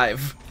one's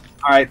alive.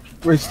 Alright,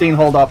 Christine,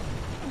 hold up.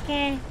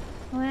 Okay.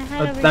 We'll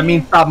head over That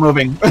means here. stop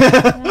moving.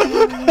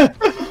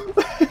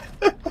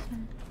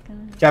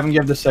 Kevin,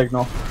 give the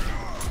signal.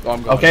 Oh,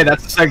 I'm going. Okay,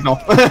 that's the signal.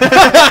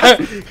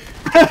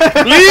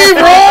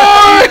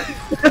 Leroy!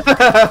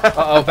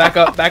 Uh-oh, back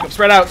up,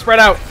 spread out, spread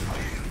out.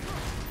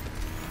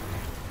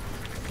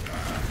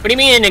 What do you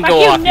mean it didn't Fuck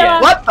go you, off Noah.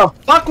 yet? What the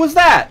fuck was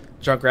that?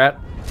 Junkrat.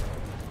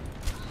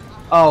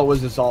 Oh, it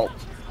was his ult.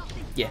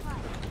 Yeah.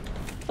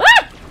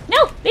 Ah!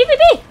 No! Leave me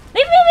be!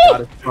 Leave me God,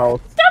 be! it's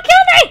gross. Don't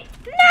kill me!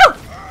 No!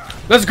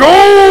 Let's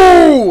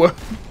go!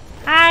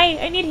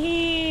 I need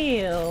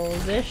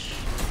heals-ish.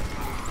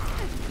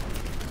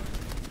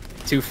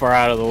 Too far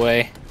out of the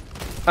way.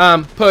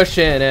 I'm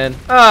pushing in.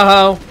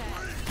 Oh.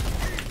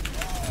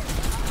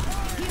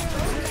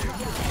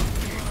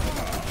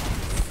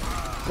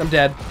 I'm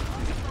dead.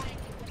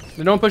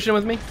 Did no one push in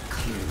with me?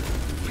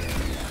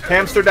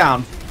 Hamster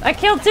down. I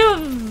killed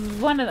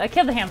I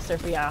killed the hamster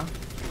for y'all.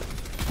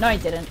 No, I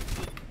didn't.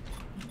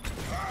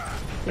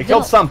 We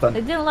killed It something.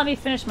 didn't let me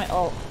finish my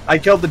ult. I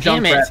killed the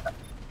Damn it. Junkrat.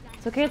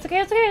 It's okay, it's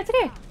okay, it's okay, it's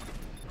okay.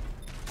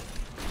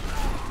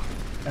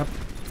 Yep.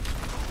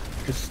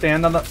 Just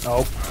stand on the.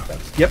 Oh.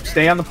 Yep,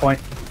 stay on the point.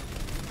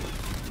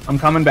 I'm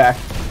coming back.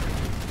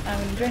 I'm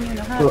gonna drain you in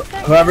the hot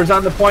second. Whoever's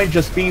on the point,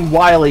 just be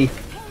wily.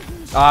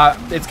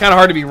 It's kind of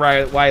hard to be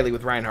wily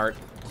with Reinhardt.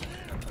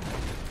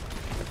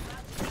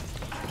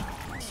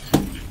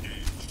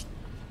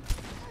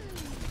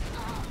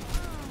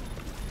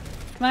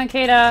 Come on,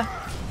 Kata.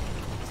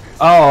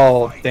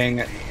 Oh, dang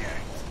it.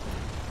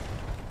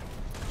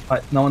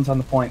 But no one's on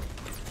the point.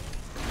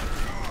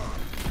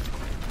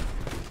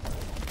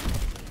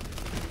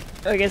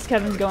 I guess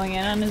Kevin's going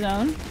in on his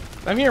own.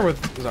 I'm here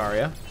with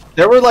Zarya.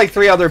 There were like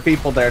 3 other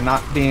people there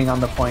not being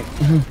on the point.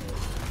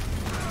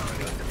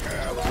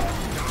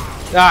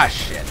 Ah,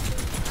 shit.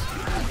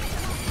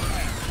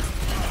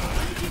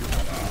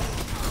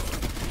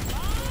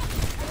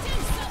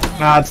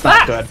 Nah, it's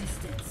not good.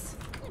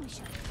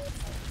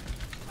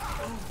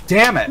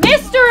 Damn it.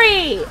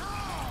 Mystery!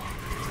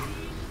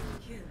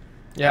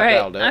 Yeah, Alright,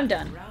 that'll do it. I'm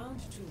done.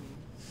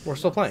 We're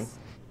still playing.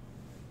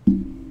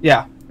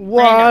 Yeah.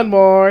 One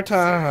more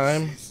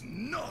time.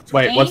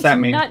 Wait, what's that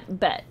mean? Nut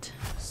bet.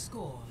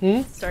 Score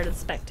Started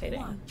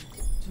spectating. 1-1.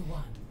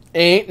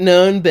 Ain't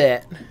none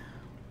bet.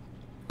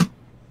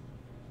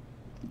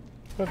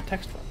 What a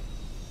text from?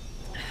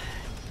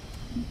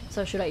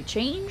 So should I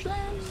change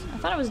then? I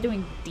thought I was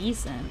doing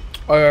decent.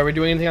 Oh, are we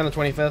doing anything on the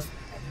 25th?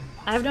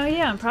 I have no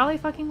idea. I'm probably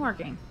fucking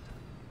working.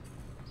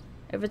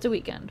 If it's a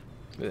weekend.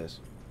 It is.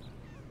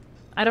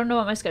 I don't know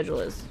what my schedule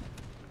is.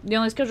 The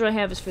only schedule I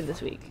have is for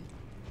this week.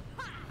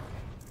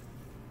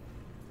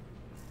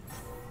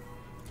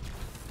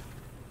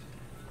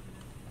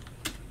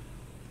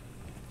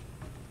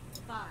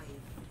 Five,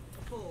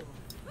 4,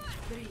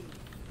 3,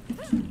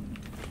 2,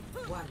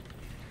 1.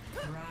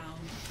 Round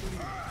 2.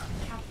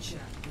 Capture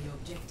the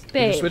objective. Did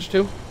Babe, you switch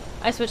to?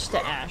 I switched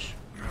to Ash.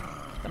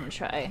 I'm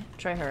gonna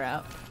try her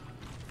out.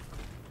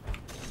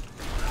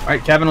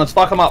 Alright, Kevin, let's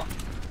fuck him up.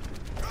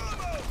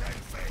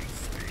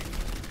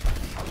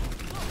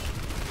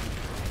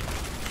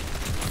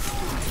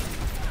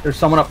 There's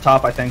someone up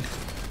top, I think.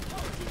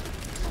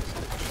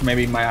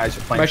 Maybe my eyes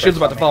are playing. My shield's tricks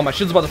about to on fall. me. My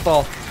shield's about to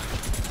fall.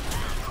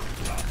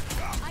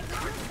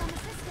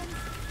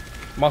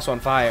 I'm also on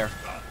fire.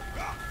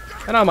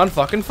 And I'm on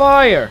fucking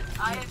fire.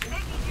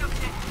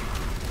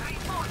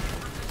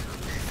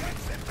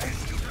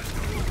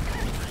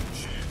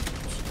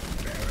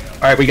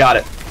 Alright, we got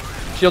it.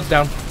 Shield's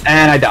down.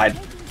 And I died.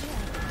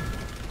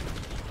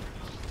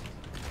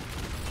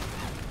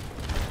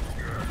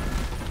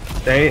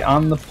 Stay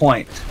on the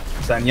point.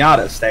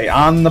 Zenyatta, stay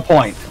on the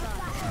point.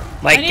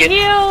 Mike, I need get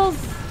heals!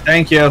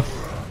 Thank you.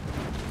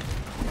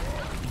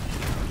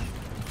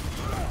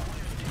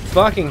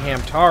 Fucking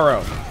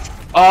Hamtaro.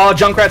 Oh,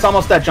 Junkrat's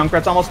almost dead.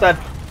 Junkrat's almost dead.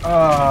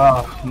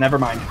 Never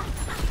mind.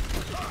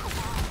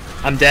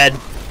 I'm dead.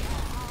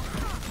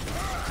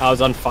 I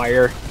was on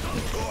fire.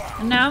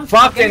 And now I'm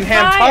Fucking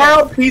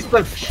fired. Hamtaro, piece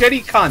of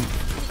shitty cunt.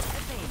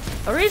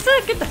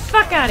 Arisa, get the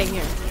fuck out of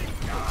here.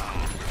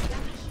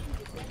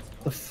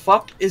 The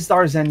fuck is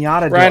our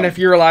Zenyatta doing? Ryan, if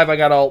you're alive, I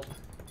got ult.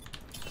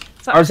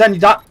 Our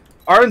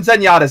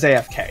Zenyatta's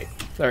AFK.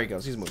 There he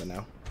goes. He's moving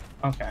now.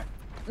 Okay.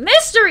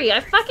 Mystery!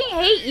 I fucking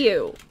hate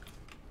you!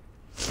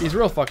 He's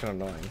real fucking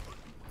annoying.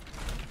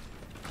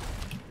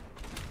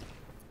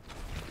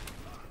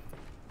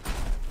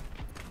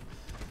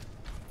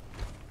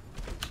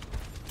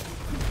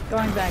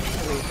 Going back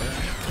to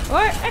Reaper. Or,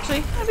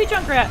 actually, I'll be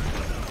Junkrat.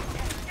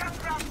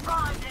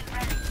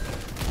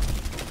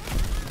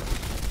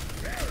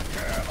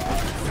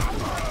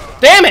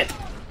 Damn it!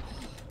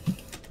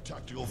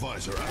 Tactical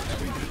visor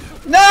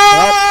activated.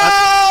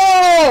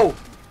 No!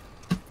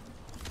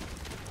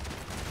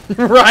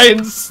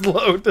 Ryan's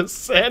slow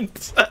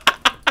descent.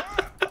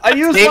 I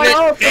used Damn my it,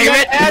 ult damn and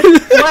that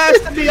edge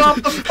blasted me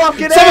off the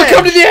fucking Someone edge!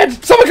 come to the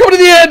edge! Someone come to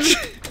the edge!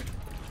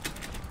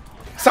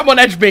 Someone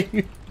edge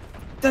me.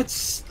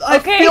 That's... I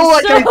Okay, feel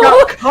like I so-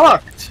 got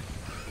cucked.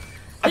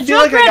 The I feel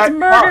like I Junkrats got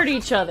murdered cucked.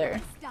 each other.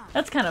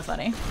 That's kind of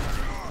funny.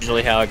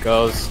 Usually how it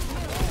goes.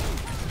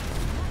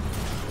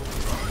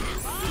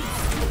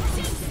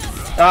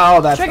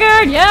 Oh, that's...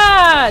 Triggered,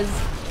 yes!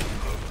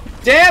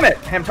 Damn it!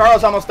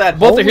 Hamtaro's almost dead.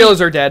 Both the healers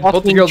are dead. Both the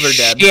Fucking healers are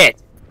dead. Shit.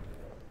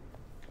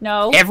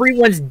 No,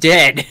 Everyone's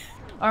dead.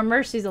 our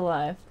Mercy's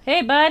alive.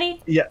 Hey,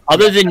 buddy. Yeah,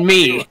 Other than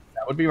me.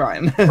 that would be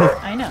Ryan.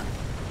 I know.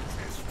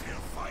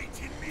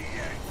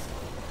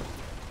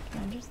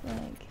 I'm just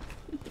like...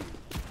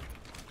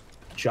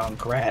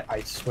 Junkrat,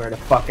 I swear to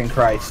fucking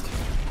Christ.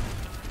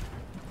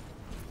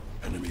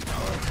 Enemy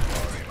power.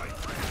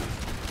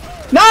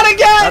 Not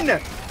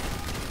again!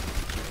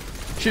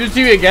 Shoot it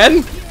to you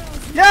again?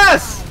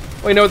 Yes!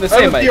 Wait, no, the That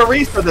same was Mike. the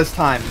Arisa this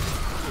time.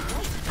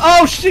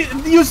 Oh shit!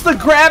 Use the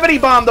gravity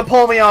bomb to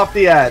pull me off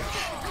the edge.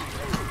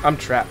 I'm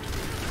trapped.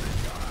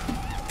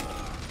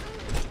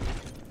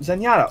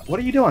 Zenyatta, what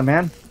are you doing,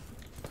 man?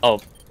 Oh.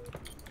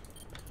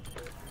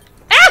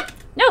 Ah!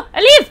 No,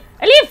 I leave!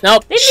 I leave!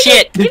 Nope. Leave me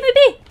Shit. be! Leave me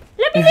be!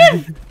 Let me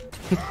live!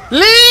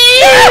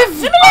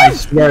 Leave! Let me I live!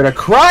 swear to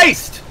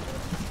Christ!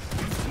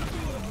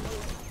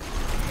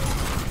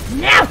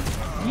 No!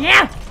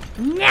 No!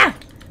 No!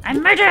 I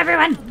murder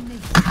everyone!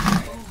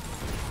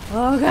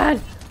 Oh god.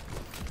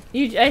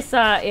 I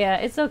saw, yeah,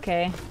 it's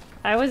okay.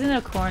 I was in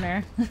a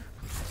corner.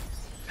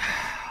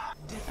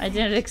 I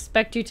didn't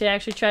expect you to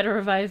actually try to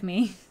revive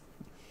me.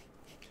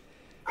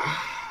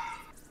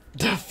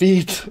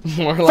 Defeat.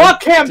 More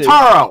Fuck like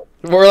Hamtaro!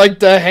 More like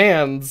the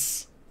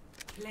hands.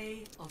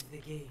 Play of the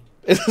game.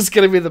 Is this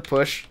gonna be the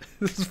push?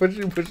 This is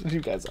pushing you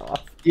guys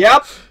off.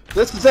 Yep,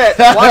 this is it.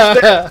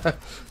 Watch this.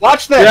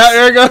 Watch this. Yeah,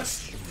 there it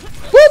goes.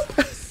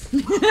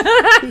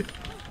 Whoop!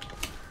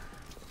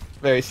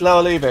 Very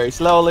slowly, very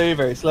slowly,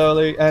 very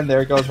slowly, and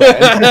there goes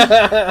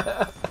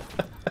Ryan.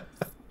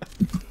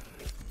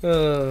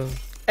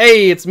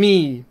 Hey, it's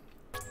me.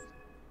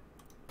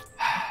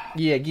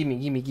 Yeah,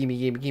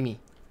 gimme.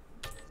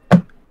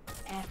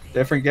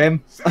 Different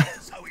game.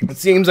 It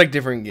seems like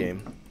different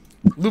game.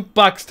 Loot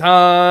box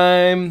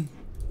time.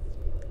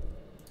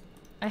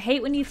 I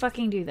hate when you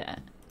fucking do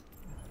that.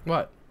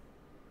 What?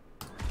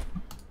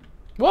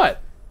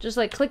 What? Just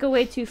like click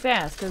away too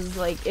fast, because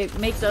like it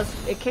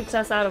kicks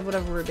us out of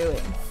whatever we're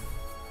doing.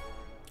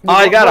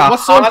 I got a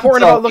What's so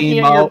important Hanzo about looking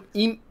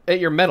emote. at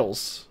your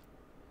medals?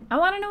 I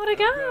want to know what I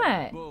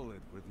got.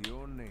 Bullet with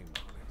your name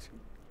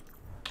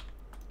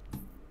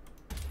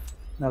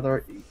on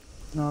it.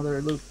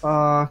 Another loot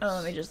box. Oh,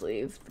 let me just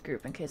leave the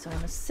group in case I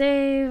want to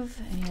save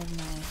any of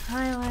my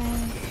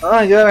highlights. Oh,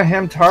 I got a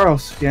Hamtaro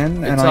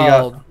skin, and It's I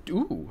all got.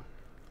 ooh.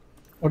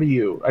 What are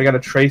you? I got a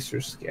Tracer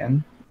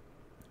skin.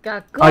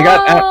 Got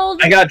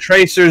gold. I got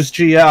Tracer's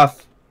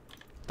GF.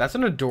 That's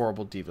an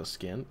adorable diva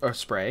skin or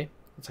spray.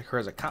 It's like her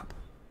as a cop.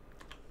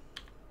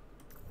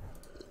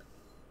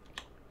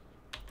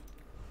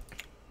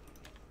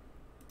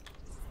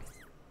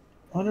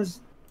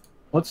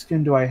 What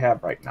skin do I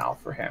have right now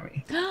for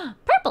Hammy?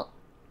 Purple.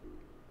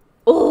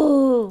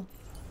 Ooh.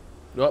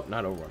 Nope,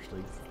 not Overwatch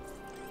League.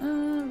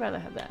 I'd rather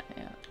have that.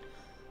 Yeah.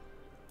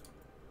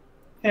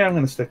 Yeah, I'm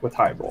gonna stick with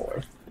High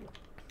Roller.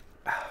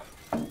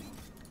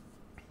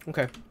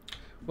 Okay.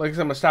 Well, I guess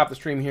I'm gonna stop the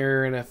stream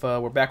here, and if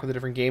we're back with a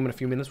different game in a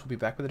few minutes, we'll be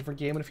back with a different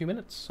game in a few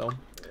minutes. So,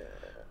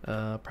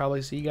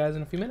 probably see you guys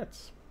in a few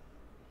minutes.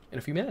 In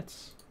a few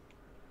minutes.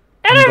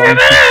 In a few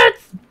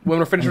minutes. When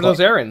we're finished with those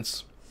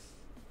errands.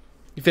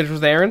 You finished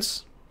with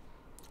errands?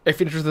 I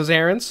finished with those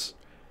errands?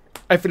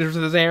 I finished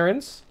with those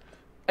errands?